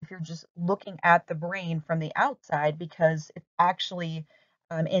see if you're just looking at the brain from the outside because it's actually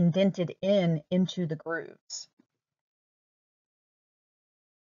indented into the grooves.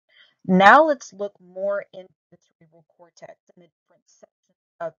 Now let's look more into the cerebral cortex and the different sections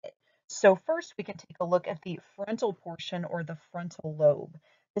of it. So first we can take a look at the frontal portion or the frontal lobe.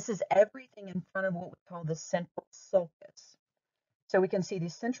 This is everything in front of what we call the central sulcus. So we can see the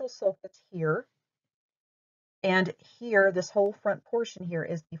central sulcus here, and here, this whole front portion here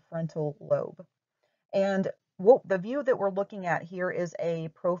is the frontal lobe. And what the view that we're looking at here is a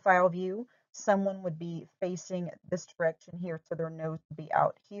profile view. Someone would be facing this direction here, so their nose would be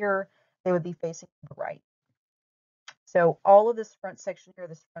out here. They would be facing the right. So all of this front section here,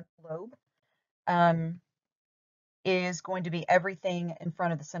 this frontal lobe, is going to be everything in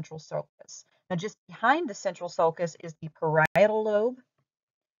front of the central sulcus. Now, just behind the central sulcus is the parietal lobe.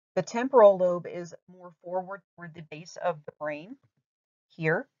 The temporal lobe is more forward toward the base of the brain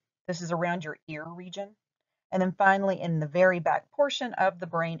here. This is around your ear region. And then finally, in the very back portion of the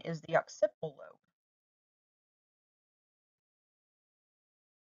brain is the occipital lobe.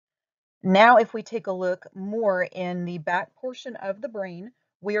 Now, if we take a look more in the back portion of the brain,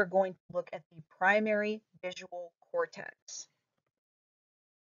 we are going to look at the primary visual cortex.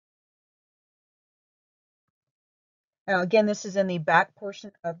 Now, again, this is in the back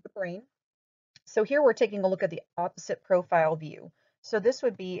portion of the brain. So here we're taking a look at the opposite profile view. So this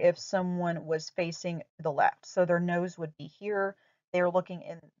would be if someone was facing to the left. So their nose would be here. They're looking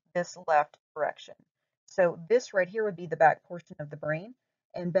in this left direction. So this right here would be the back portion of the brain.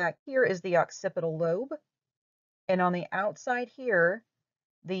 And back here is the occipital lobe. And on the outside here,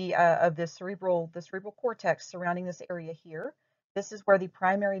 of the cerebral cortex surrounding this area here, this is where the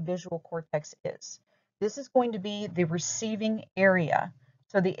primary visual cortex is. This is going to be the receiving area.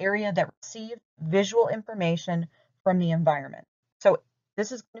 So the area that receives visual information from the environment. So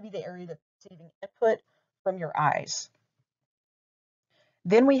this is going to be the area that's receiving input from your eyes.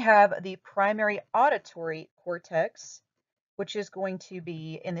 Then we have the primary auditory cortex, which is going to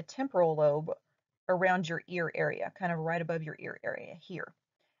be in the temporal lobe around your ear area, kind of right above your ear area here.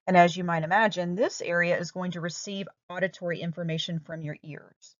 And as you might imagine, this area is going to receive auditory information from your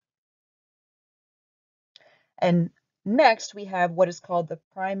ears. And next, we have what is called the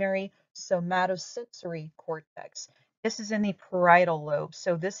primary somatosensory cortex. This is in the parietal lobe.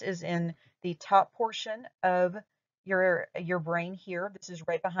 So this is in the top portion of your brain here. This is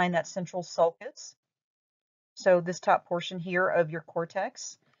right behind that central sulcus. So this top portion here of your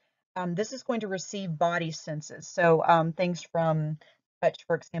cortex. This is going to receive body senses. So things from touch,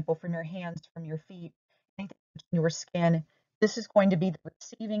 for example, from your hands, from your feet, anything touching your skin. This is going to be the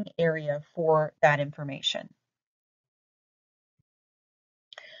receiving area for that information.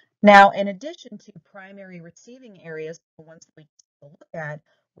 Now, in addition to primary receiving areas, the ones that we take a look at,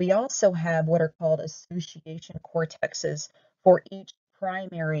 we also have what are called association cortexes for each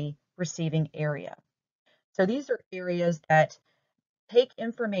primary receiving area. So these are areas that take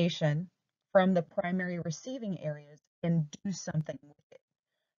information from the primary receiving areas and do something with it.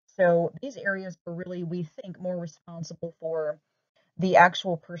 So these areas are really, we think, more responsible for the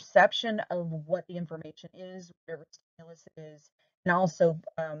actual perception of what the information is, whatever stimulus it is, and also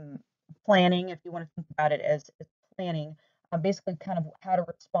planning, if you want to think about it as planning, basically kind of how to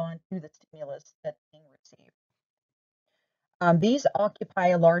respond to the stimulus that's being received. These occupy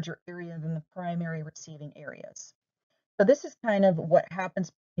a larger area than the primary receiving areas. So this is kind of what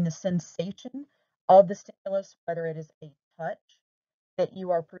happens in the sensation of the stimulus, whether it is a touch that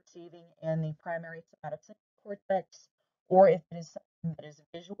you are perceiving in the primary somatosensory cortex, or if it is something that is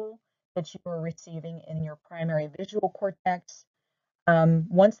visual that you are receiving in your primary visual cortex.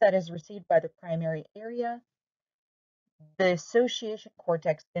 Once that is received by the primary area, the association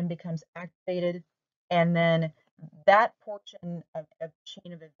cortex then becomes activated, and then that portion of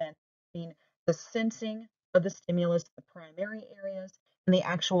chain of events between the sensing of the stimulus, the primary areas, and the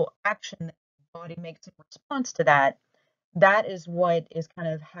actual action that the body makes in response to that, that is what is kind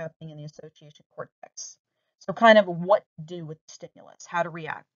of happening in the association cortex. So kind of what to do with the stimulus, how to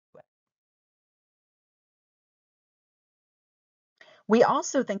react to it. We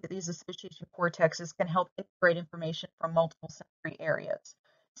also think that these association cortexes can help integrate information from multiple sensory areas.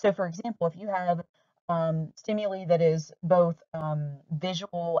 So for example, if you have stimuli that is both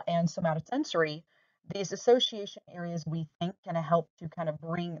visual and somatosensory, these association areas we think can help to kind of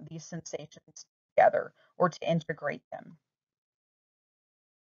bring these sensations together or to integrate them.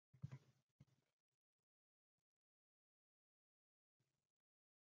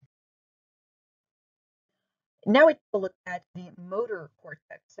 Now we take a look at the motor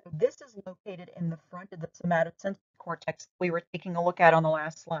cortex. So this is located in the front of the somatosensory cortex we were taking a look at on the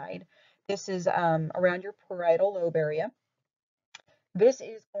last slide. This is around your parietal lobe area. This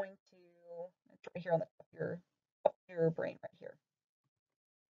is going to, it's right here on the top of your brain right here.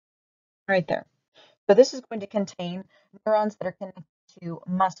 Right there. So this is going to contain neurons that are connected to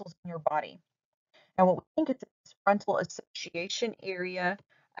muscles in your body. And what we think is this frontal association area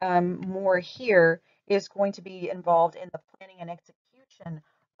more here is going to be involved in the planning and execution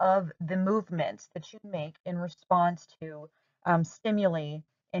of the movements that you make in response to stimuli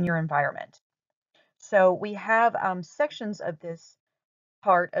in your environment. So we have sections of this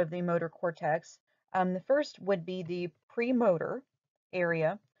part of the motor cortex. The first would be the premotor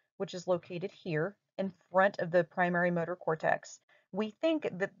area, which is located here in front of the primary motor cortex. We think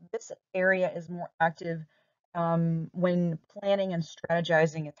that this area is more active when planning and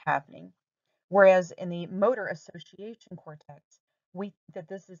strategizing is happening. Whereas in the motor association cortex, we think that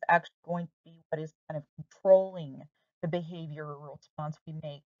this is actually going to be what is kind of controlling the behavior or response we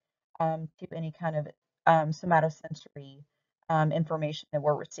make to any kind of somatosensory information that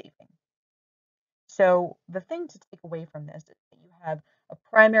we're receiving. So the thing to take away from this is that you have a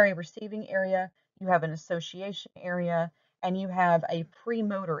primary receiving area, you have an association area, and you have a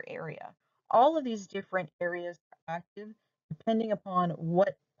premotor area. All of these different areas are active depending upon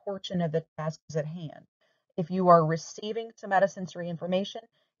what portion of the task is at hand. If you are receiving somatosensory information,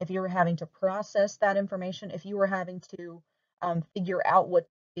 if you are having to process that information, if you are having to figure out what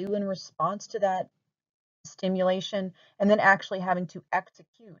to do in response to that stimulation, and then actually having to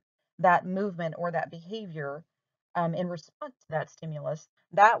execute that movement or that behavior in response to that stimulus,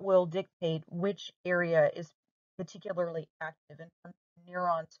 that will dictate which area is particularly active in terms of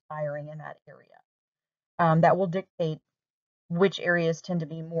neurons firing in that area. That will dictate which areas tend to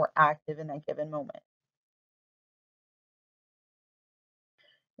be more active in that given moment.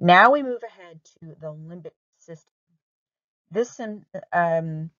 Now we move ahead to the limbic system. This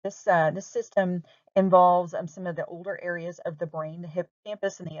system involves some of the older areas of the brain, the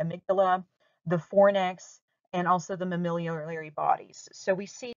hippocampus and the amygdala, the fornix, and also the mammillary bodies. So we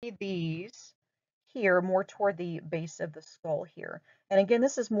see these here more toward the base of the skull here. And again,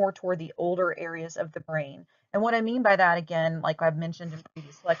 this is more toward the older areas of the brain. And what I mean by that, again, like I've mentioned in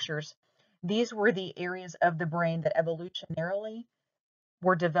previous lectures, these were the areas of the brain that evolutionarily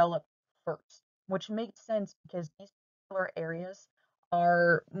were developed first, which makes sense because these particular areas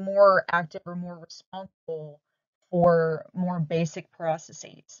are more active or more responsible for more basic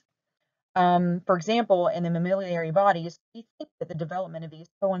processes. For example, in the mammillary bodies, we think that the development of these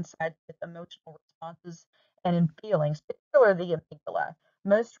coincides with emotional responses and in feelings, particularly the amygdala.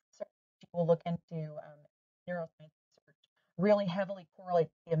 Most research will look into neuroscience research really heavily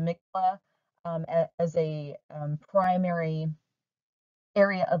correlates the amygdala as a primary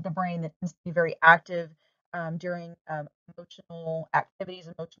area of the brain that tends to be very active during emotional activities,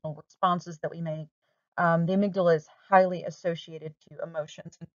 emotional responses that we make. The amygdala is highly associated to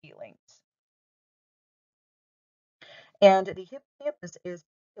emotions and feelings. And the hippocampus is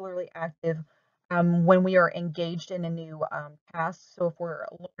particularly active when we are engaged in a new task. So if we're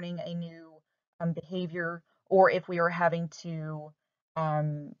learning a new behavior, or if we are having to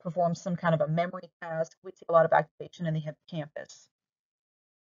perform some kind of a memory task, we see a lot of activation in the hippocampus.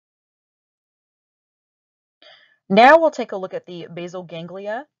 Now we'll take a look at the basal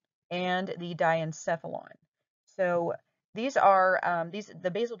ganglia and the diencephalon. So these are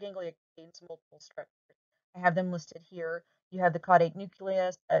the basal ganglia contains multiple structures. I have them listed here. You have the caudate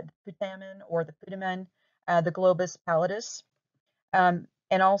nucleus, the putamen or the putamen, the globus pallidus,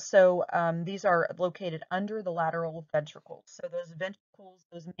 and also these are located under the lateral ventricles. So those ventricles,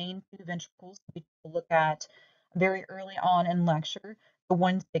 those main two ventricles we look at very early on in lecture, the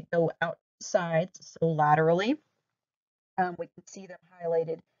ones that go outside, so laterally. We can see them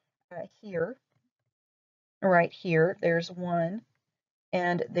highlighted here, right here. There's one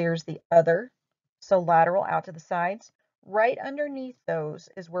and there's the other. So lateral out to the sides. Right underneath those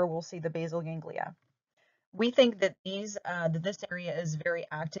is where we'll see the basal ganglia. We think that this area is very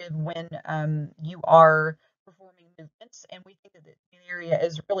active when you are performing movements, and we think that the area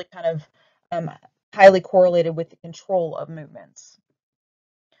is really kind of highly correlated with the control of movements.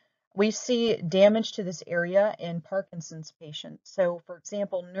 We see damage to this area in Parkinson's patients. So, for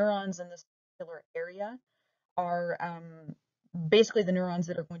example, neurons in this particular area are basically the neurons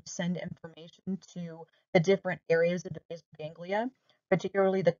that are going to send information to the different areas of the basal ganglia,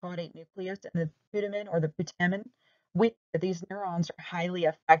 particularly the caudate nucleus and the putamen or the putamen. These neurons are highly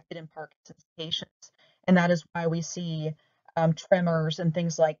affected in Parkinson's patients, and that is why we see tremors and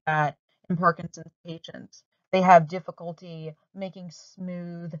things like that in Parkinson's patients. They have difficulty making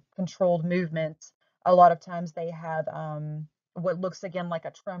smooth, controlled movements. A lot of times they have what looks again like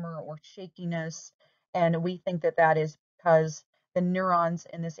a tremor or shakiness, and we think that that is because the neurons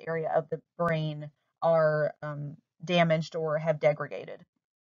in this area of the brain are damaged or have degraded.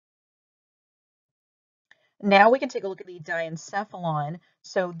 Now we can take a look at the diencephalon.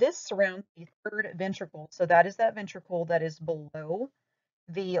 So this surrounds the third ventricle. So that is that ventricle that is below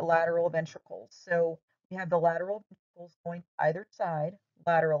the lateral ventricles. So we have the lateral ventricles going either side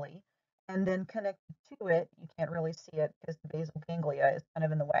laterally, and then connected to it, you can't really see it because the basal ganglia is kind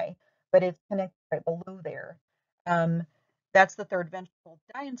of in the way, but it's connected right below there. Um, that's the third ventricle.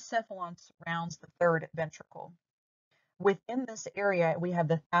 Diencephalon surrounds the third ventricle. Within this area, we have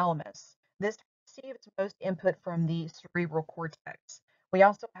the thalamus. This receives most input from the cerebral cortex. We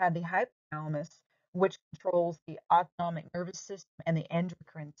also have the hypothalamus, which controls the autonomic nervous system and the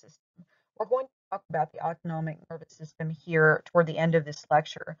endocrine system. We're going to talk about the autonomic nervous system here toward the end of this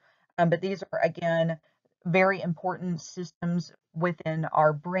lecture, but these are, again, very important systems within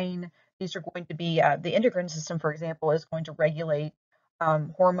our brain. These are going to be, the endocrine system, for example, is going to regulate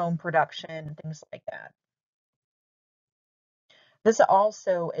hormone production and things like that. This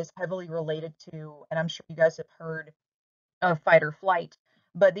also is heavily related to, and I'm sure you guys have heard of fight or flight,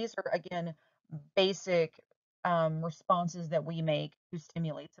 but these are, again, basic responses that we make to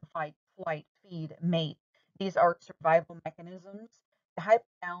stimulate, so fight, flight, feed, mate. These are survival mechanisms. The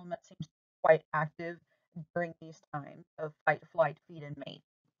hypothalamus seems quite active during these times of fight, flight, feed, and mate.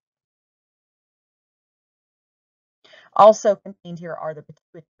 Also contained here are the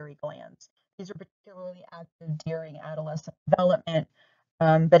pituitary glands. These are particularly active during adolescent development,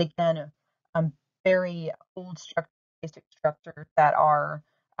 but again, very old structures, basic structures that are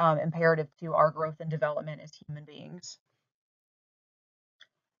imperative to our growth and development as human beings.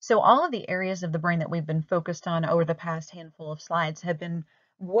 So all of the areas of the brain that we've been focused on over the past handful of slides have been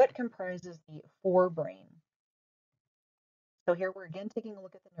what comprises the forebrain. So here we're again taking a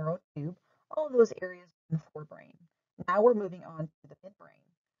look at the neural tube, all of those areas in the forebrain. Now we're moving on to the midbrain,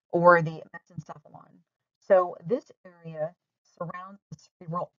 or the mesencephalon. So this area surrounds the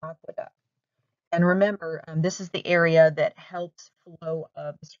cerebral aqueduct. And remember, this is the area that helps flow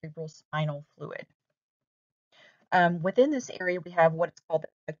of the cerebral spinal fluid. Within this area, we have what is called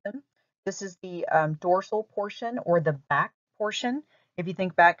the tectum. This is the dorsal portion or the back portion. If you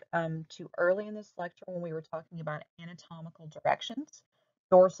think back to early in this lecture when we were talking about anatomical directions,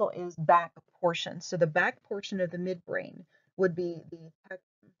 dorsal is back portion. So the back portion of the midbrain would be the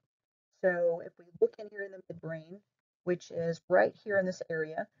tectum. So if we look in here in the midbrain, which is right here in this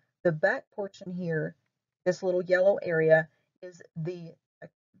area, the back portion here, this little yellow area, is the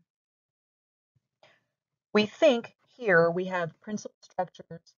we think here we have principal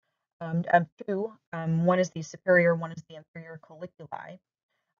structures, two. One is the superior, one is the inferior colliculi.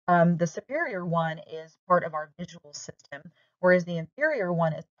 The superior one is part of our visual system, whereas the inferior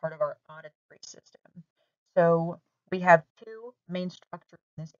one is part of our auditory system. So we have two main structures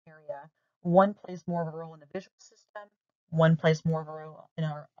in this area. One plays more of a role in the visual system, one plays more of a role in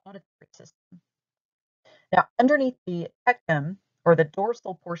our auditory system. Now, underneath the tectum, or the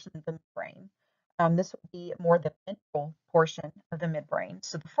dorsal portion of the midbrain, this would be more the ventral portion of the midbrain,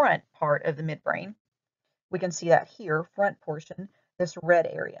 so the front part of the midbrain. We can see that here, front portion, this red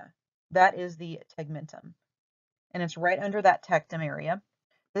area. That is the tegmentum, and it's right under that tectum area.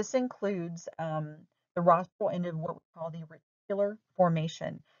 This includes the rostral end of what we call the reticular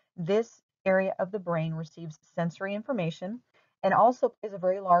formation. This area of the brain receives sensory information and also plays a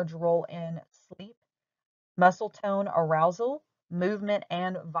very large role in sleep, muscle tone, arousal, movement,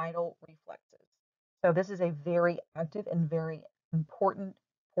 and vital reflexes. So this is a very active and very important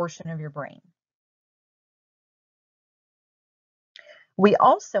portion of your brain. We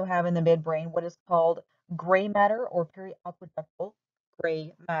also have in the midbrain what is called gray matter or periaqueductal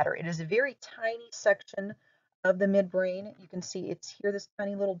gray matter. It is a very tiny section of the midbrain. You can see it's here, this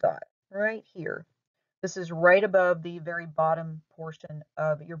tiny little dot right here. This is right above the very bottom portion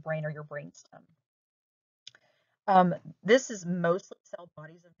of your brain or your brainstem. This is mostly cell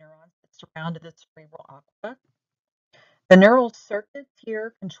bodies of neurons that surround the cerebral aqueduct. The neural circuits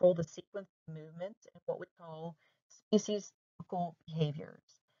here control the sequence of movements and what we call species typical behaviors.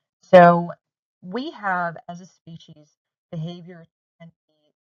 So we have, as a species, behaviors that can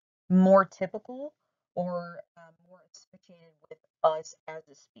be more typical or more associated with us as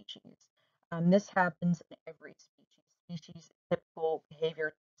a species. This happens in every species. Species typical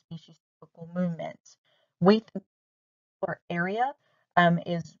behavior, species typical movements. We think area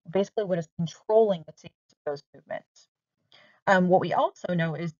is basically what is controlling the sequence of those movements. What we also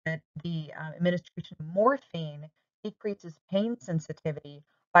know is that the administration of morphine decreases pain sensitivity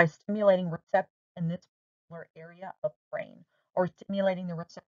by stimulating receptors in this particular area of the brain, or stimulating the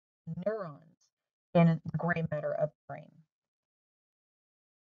receptor neurons in the gray matter of the brain.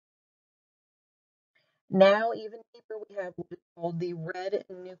 Now, even deeper, we have what is called the red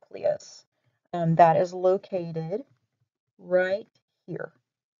nucleus. That is located right here.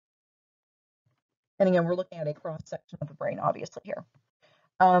 And again, we're looking at a cross section of the brain, obviously, here.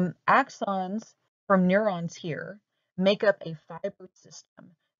 Axons from neurons here make up a fiber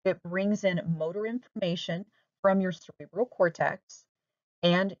system that brings in motor information from your cerebral cortex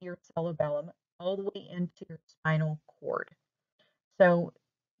and your cerebellum all the way into your spinal cord. So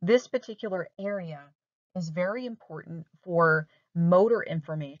this particular area is very important for motor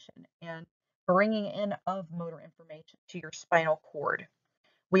information and bringing in of motor information to your spinal cord.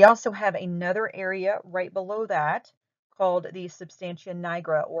 We also have another area right below that called the substantia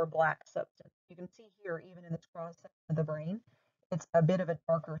nigra or black substance. You can see here, even in this cross section of the brain, it's a bit of a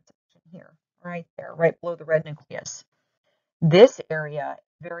darker section here, right there, right below the red nucleus. This area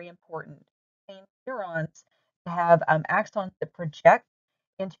is very important. Neurons have axons that project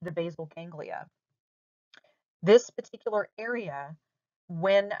into the basal ganglia. This particular area,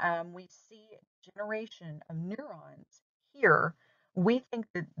 when we see generation of neurons here, we think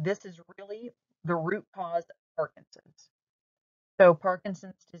that this is really the root cause of Parkinson's. So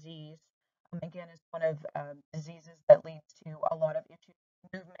Parkinson's disease, again, is one of diseases that leads to a lot of issues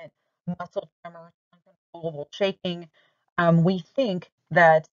with movement, muscle tremors, uncontrollable shaking. We think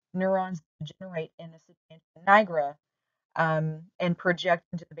that neurons degenerate in the substantia nigra and project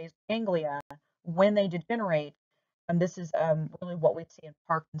into the basal ganglia. When they degenerate, and this is really what we see in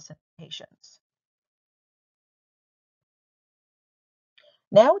Parkinson's patients.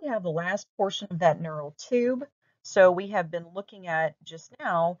 Now we have the last portion of that neural tube. So we have been looking at just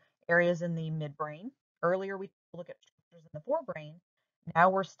now areas in the midbrain. Earlier we looked at structures in the forebrain. Now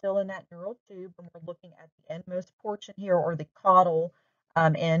we're still in that neural tube and we're looking at the endmost portion here, or the caudal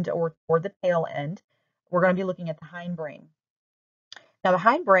end, or the tail end. We're going to be looking at the hindbrain. Now the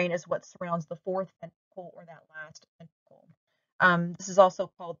hindbrain is what surrounds the fourth ventricle, or that last ventricle. This is also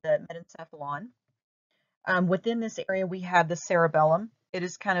called the metencephalon. Within this area, we have the cerebellum. It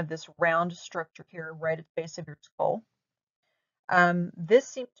is kind of this round structure here right at the base of your skull. This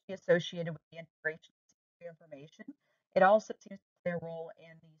seems to be associated with the integration of information. It also seems to play a role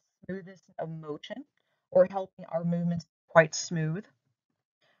in the smoothness of motion, or helping our movements quite smooth.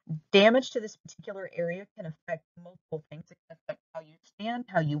 Damage to this particular area can affect multiple things. It can affect how you stand,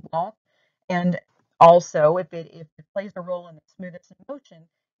 how you walk, and also if it plays a role in the smoothness of motion,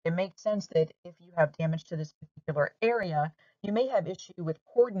 it makes sense that if you have damage to this particular area, you may have issue with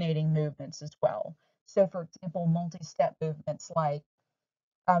coordinating movements as well. So for example, multi-step movements like,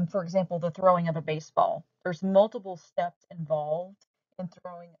 for example, the throwing of a baseball. There's multiple steps involved in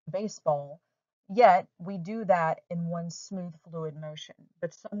throwing a baseball, yet we do that in one smooth fluid motion.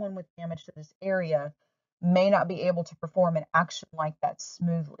 But someone with damage to this area may not be able to perform an action like that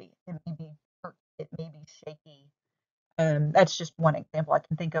smoothly. It may be hurt, it may be shaky. That's just one example I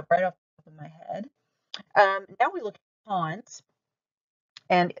can think of right off the top of my head. Now we look at pons,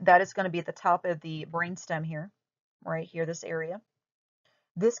 and that is going to be at the top of the brainstem here, right here, this area.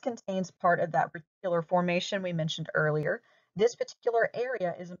 This contains part of that reticular formation we mentioned earlier. This particular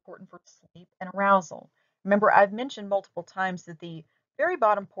area is important for sleep and arousal. Remember, I've mentioned multiple times that the very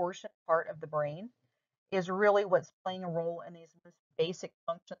bottom portion part of the brain is really what's playing a role in these most basic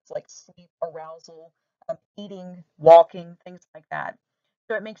functions like sleep, arousal, eating, walking, things like that.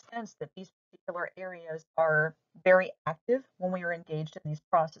 So it makes sense that these particular areas are very active when we are engaged in these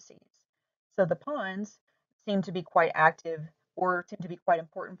processes. So the pons seem to be quite active, or seem to be quite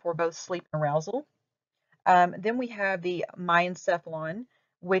important for both sleep and arousal. Then we have the myencephalon,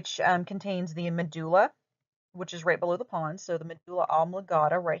 which contains the medulla, which is right below the pons, so the medulla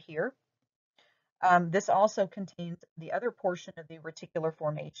oblongata right here. This also contains the other portion of the reticular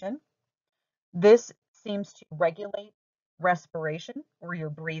formation. This seems to regulate respiration, or your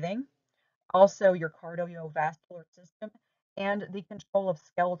breathing, also your cardiovascular system, and the control of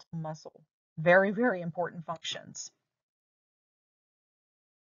skeletal muscle. Very, very important functions.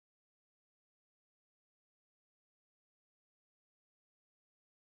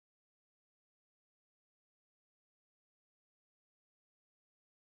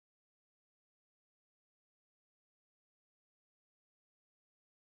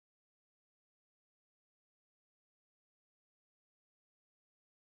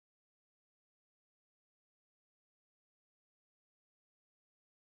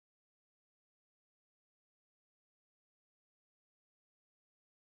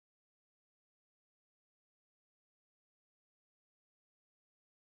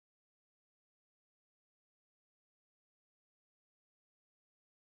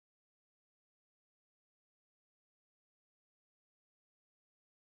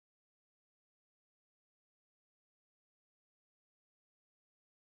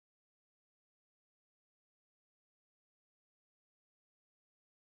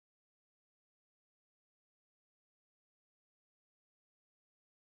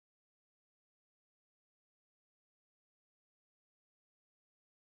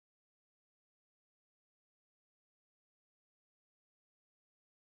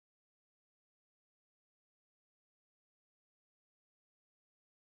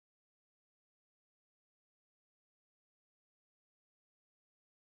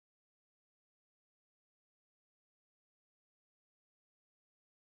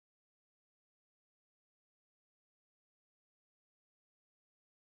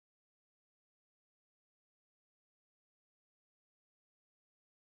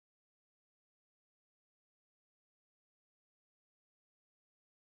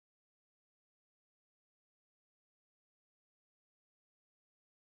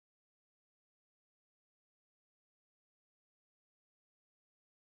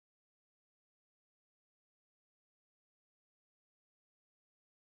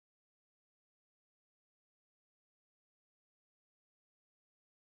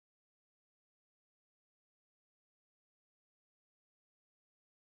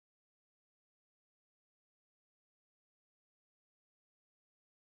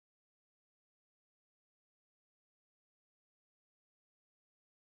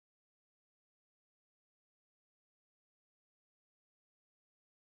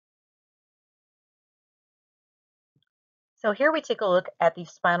 So here we take a look at the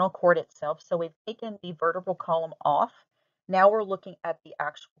spinal cord itself. So we've taken the vertebral column off. Now we're looking at the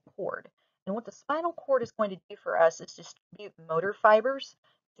actual cord. And what the spinal cord is going to do for us is distribute motor fibers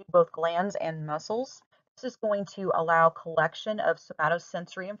to both glands and muscles. This is going to allow collection of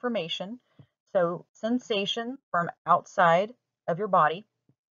somatosensory information. So sensation from outside of your body.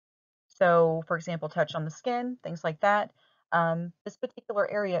 So for example, touch on the skin, things like that. This particular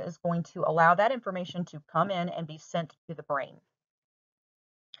area is going to allow that information to come in and be sent to the brain.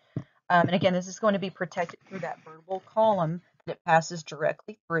 And again, this is going to be protected through that vertebral column that it passes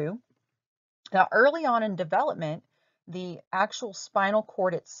directly through. Now, early on in development, the actual spinal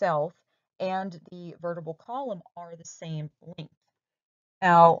cord itself and the vertebral column are the same length.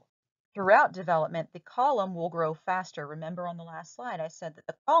 Now, throughout development, the column will grow faster. Remember on the last slide, I said that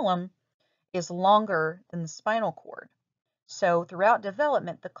the column is longer than the spinal cord. So throughout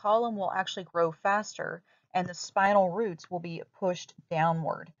development, the column will actually grow faster and the spinal roots will be pushed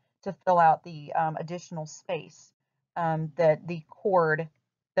downward to fill out the additional space that the cord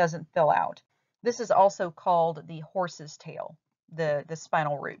doesn't fill out. This is also called the horse's tail, the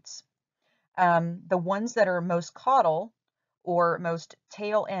spinal roots. The ones that are most caudal or most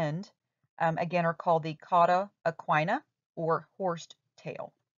tail end, again, are called the cauda equina or horsed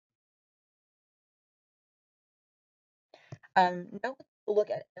tail. Now let's look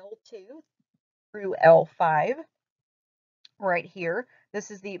at L2 through L5 right here.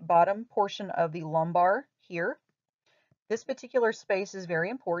 This is the bottom portion of the lumbar here. This particular space is very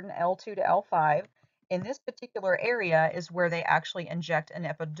important, L2 to L5. In this particular area is where they actually inject an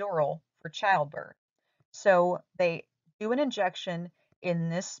epidural for childbirth. So they do an injection in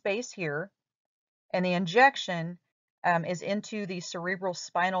this space here, and the injection is into the cerebral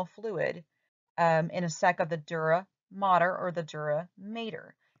spinal fluid in a sac of the dura mater or the dura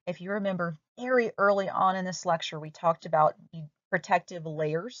mater. If you remember very early on in this lecture, we talked about the protective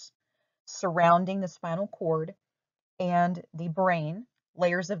layers surrounding the spinal cord and the brain,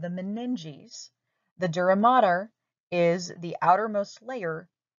 layers of the meninges. The dura mater is the outermost layer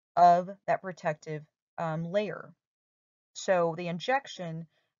of that protective layer. So the injection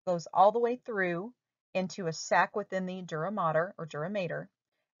goes all the way through into a sac within the dura mater or dura mater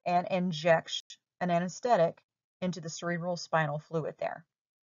and injects an anesthetic into the cerebral spinal fluid there.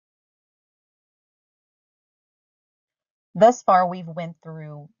 Thus far, we've went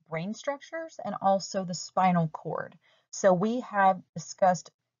through brain structures and also the spinal cord. So we have discussed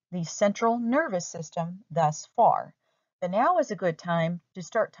the central nervous system thus far. But now is a good time to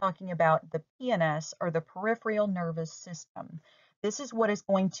start talking about the PNS or the peripheral nervous system. This is what is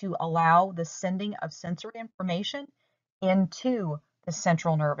going to allow the sending of sensory information into the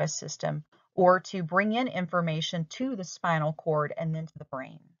central nervous system or to bring in information to the spinal cord and then to the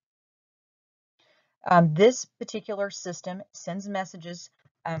brain. This particular system sends messages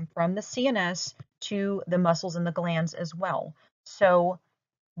from the CNS to the muscles and the glands as well. So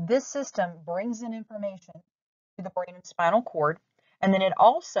this system brings in information to the brain and spinal cord, and then it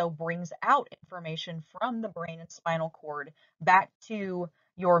also brings out information from the brain and spinal cord back to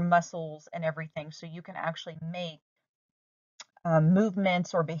your muscles and everything, so you can actually make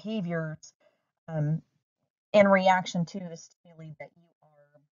movements or behaviors in reaction to the stimuli that you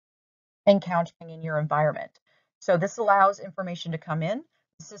are encountering in your environment. So this allows information to come in.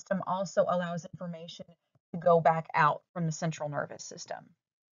 The system also allows information to go back out from the central nervous system.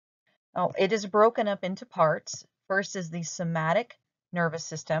 Now, it is broken up into parts. First is the somatic nervous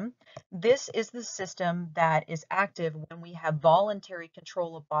system. This is the system that is active when we have voluntary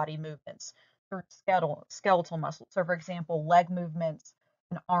control of body movements through skeletal muscles. So for example, leg movements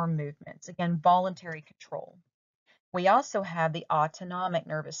and arm movements. Again, voluntary control. We also have the autonomic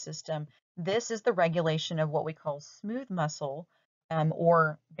nervous system. This is the regulation of what we call smooth muscle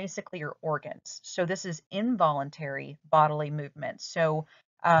or basically your organs. So this is involuntary bodily movements. So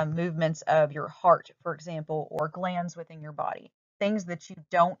movements of your heart, for example, or glands within your body, things that you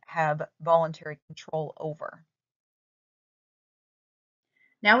don't have voluntary control over.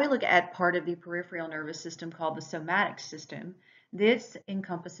 Now we look at part of the peripheral nervous system called the somatic system. This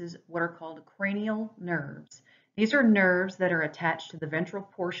encompasses what are called cranial nerves. These are nerves that are attached to the ventral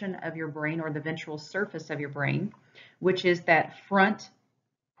portion of your brain or the ventral surface of your brain, which is that front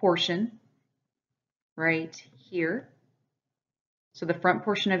portion right here. So the front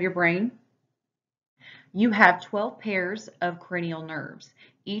portion of your brain. You have 12 pairs of cranial nerves.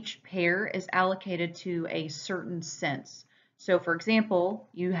 Each pair is allocated to a certain sense. So for example,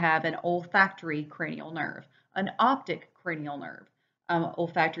 you have an olfactory cranial nerve, an optic cranial nerve,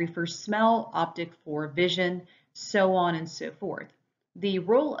 olfactory for smell, optic for vision, so on and so forth. The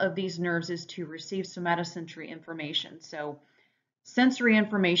role of these nerves is to receive somatosensory information. So sensory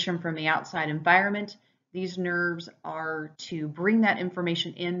information from the outside environment, these nerves are to bring that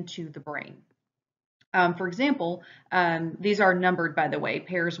information into the brain. For example, these are numbered, by the way,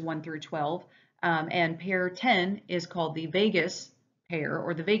 pairs 1 through 12, and pair 10 is called the vagus pair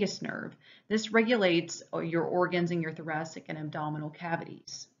or the vagus nerve. This regulates your organs in your thoracic and abdominal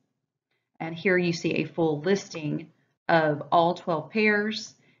cavities. And here you see a full listing of all 12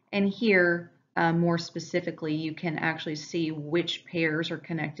 pairs. And here, more specifically, you can actually see which pairs are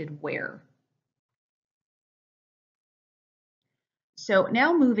connected where. So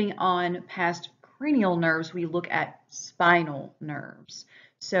now moving on past cranial nerves, we look at spinal nerves.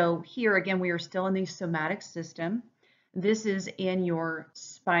 So here again, we are still in the somatic system. This is in your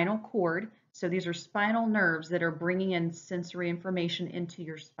spinal cord. So these are spinal nerves that are bringing in sensory information into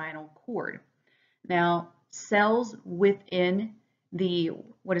your spinal cord. Now, cells within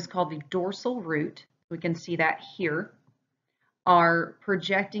what is called the dorsal root, we can see that here, are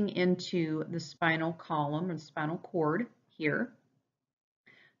projecting into the spinal column or the spinal cord here.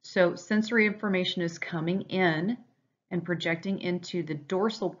 So sensory information is coming in and projecting into the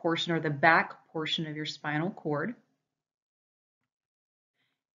dorsal portion or the back portion of your spinal cord.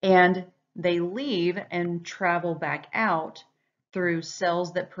 And they leave and travel back out through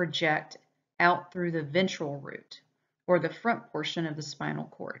cells that project out through the ventral root or the front portion of the spinal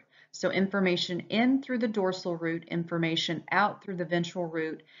cord. So information in through the dorsal root, information out through the ventral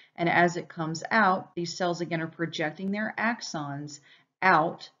root, and as it comes out, these cells again are projecting their axons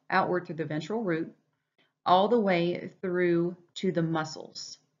outward through the ventral root, all the way through to the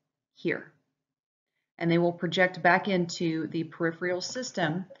muscles here. And they will project back into the peripheral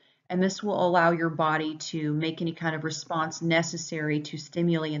system, and this will allow your body to make any kind of response necessary to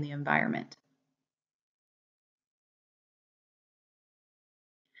stimuli in the environment.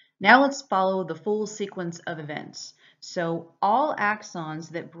 Now let's follow the full sequence of events. So all axons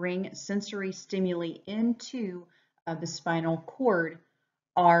that bring sensory stimuli into the spinal cord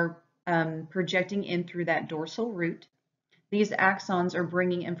are projecting in through that dorsal root. These axons are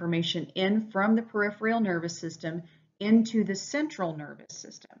bringing information in from the peripheral nervous system into the central nervous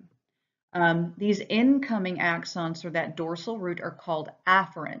system. These incoming axons through that dorsal root are called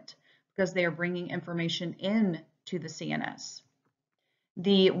afferent because they are bringing information in to the CNS.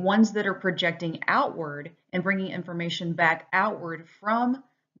 The ones that are projecting outward and bringing information back outward from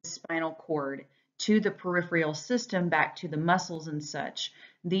the spinal cord to the peripheral system, back to the muscles and such,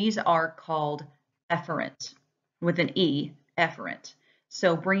 these are called efferent, with an E, efferent.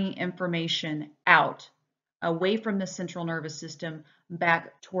 So bringing information out, away from the central nervous system,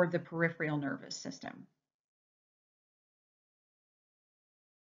 back toward the peripheral nervous system.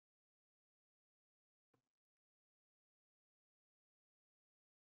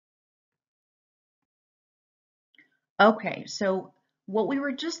 Okay, so what we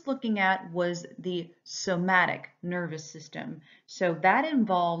were just looking at was the somatic nervous system. So that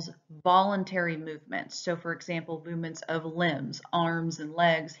involves voluntary movements. So for example, movements of limbs, arms and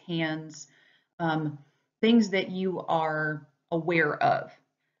legs, hands, things that you are aware of,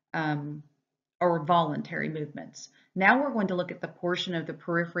 or voluntary movements. Now we're going to look at the portion of the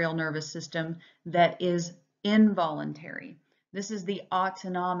peripheral nervous system that is involuntary. This is the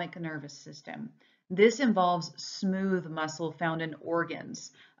autonomic nervous system. This involves smooth muscle found in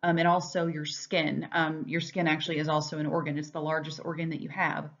organs and also your skin. Your skin actually is also an organ. It's the largest organ that you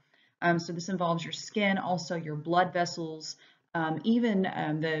have. So this involves your skin, also your blood vessels, even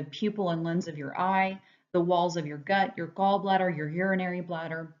the pupil and lens of your eye, the walls of your gut, your gallbladder, your urinary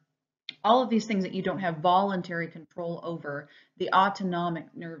bladder. All of these things that you don't have voluntary control over, the autonomic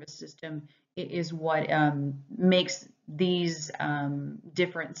nervous system is what makes these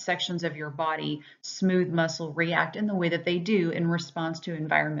different sections of your body, smooth muscle, react in the way that they do in response to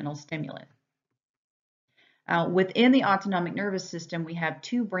environmental stimuli. Within the autonomic nervous system, we have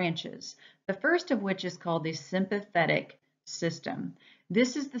two branches. The first of which is called the sympathetic system.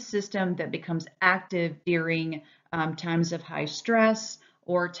 This is the system that becomes active during times of high stress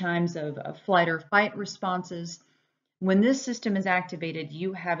or times of flight or fight responses. When this system is activated,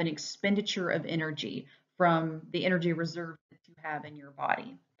 you have an expenditure of energy from the energy reserve that you have in your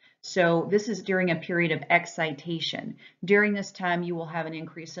body. So this is during a period of excitation. During this time, you will have an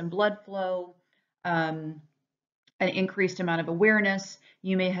increase in blood flow, an increased amount of awareness.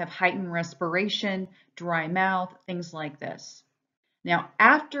 You may have heightened respiration, dry mouth, things like this. Now,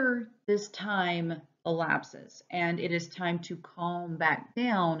 after this time elapses and it is time to calm back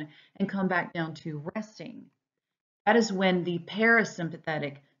down and come back down to resting, that is when the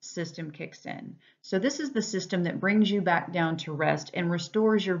parasympathetic system kicks in. So this is the system that brings you back down to rest and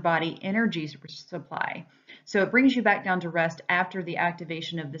restores your body energy supply. So it brings you back down to rest after the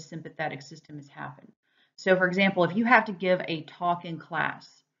activation of the sympathetic system has happened. So for example, if you have to give a talk in class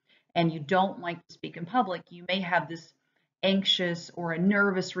and you don't like to speak in public, you may have this anxious or a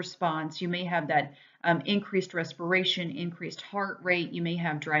nervous response. You may have that increased respiration, increased heart rate. You may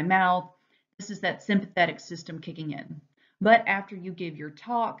have dry mouth. This is that sympathetic system kicking in. But after you give your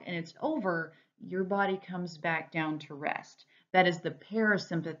talk and it's over, your body comes back down to rest. That is the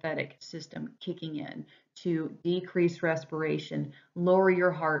parasympathetic system kicking in to decrease respiration, lower your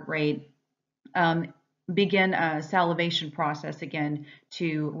heart rate, um, begin a salivation process again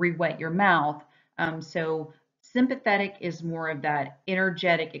to re-wet your mouth. So sympathetic is more of that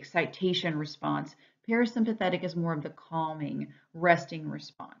energetic excitation response. Parasympathetic is more of the calming, resting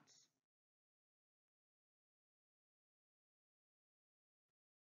response.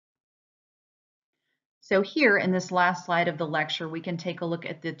 So here in this last slide of the lecture, we can take a look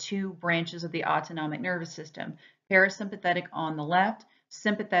at the two branches of the autonomic nervous system, parasympathetic on the left,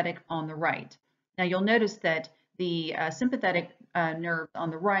 sympathetic on the right. Now you'll notice that the sympathetic nerves on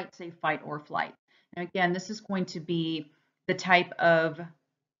the right say fight or flight. Now again, this is going to be the type of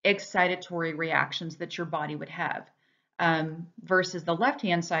excitatory reactions that your body would have. Versus the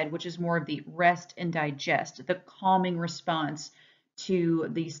left-hand side, which is more of the rest and digest, the calming response to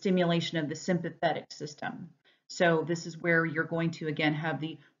the stimulation of the sympathetic system. So this is where you're going to, again, have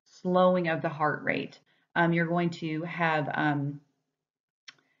the slowing of the heart rate. You're going to have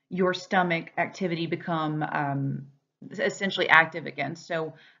your stomach activity become essentially active again.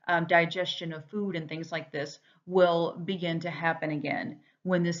 So digestion of food and things like this will begin to happen again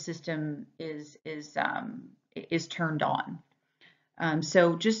when this system is turned on.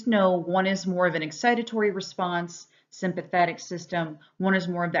 So just know one is more of an excitatory response, sympathetic system. One is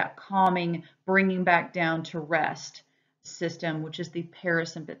more of that calming, bringing back down to rest system, which is the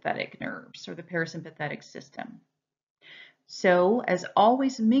parasympathetic nerves or the parasympathetic system. So as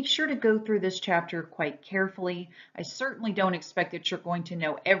always, make sure to go through this chapter quite carefully. I certainly don't expect that you're going to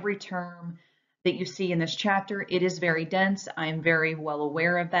know every term that you see in this chapter. It is very dense. I'm very well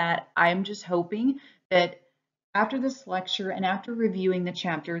aware of that. I'm just hoping that after this lecture and after reviewing the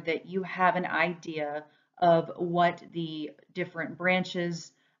chapter that you have an idea of what the different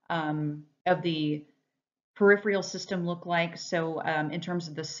branches of the peripheral system look like. So in terms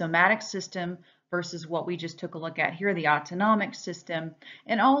of the somatic system versus what we just took a look at here, the autonomic system,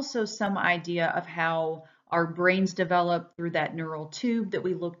 and also some idea of how our brains develop through that neural tube that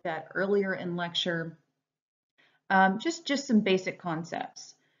we looked at earlier in lecture. Just some basic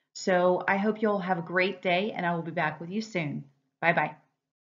concepts. So I hope you'll have a great day and I will be back with you soon. Bye-bye.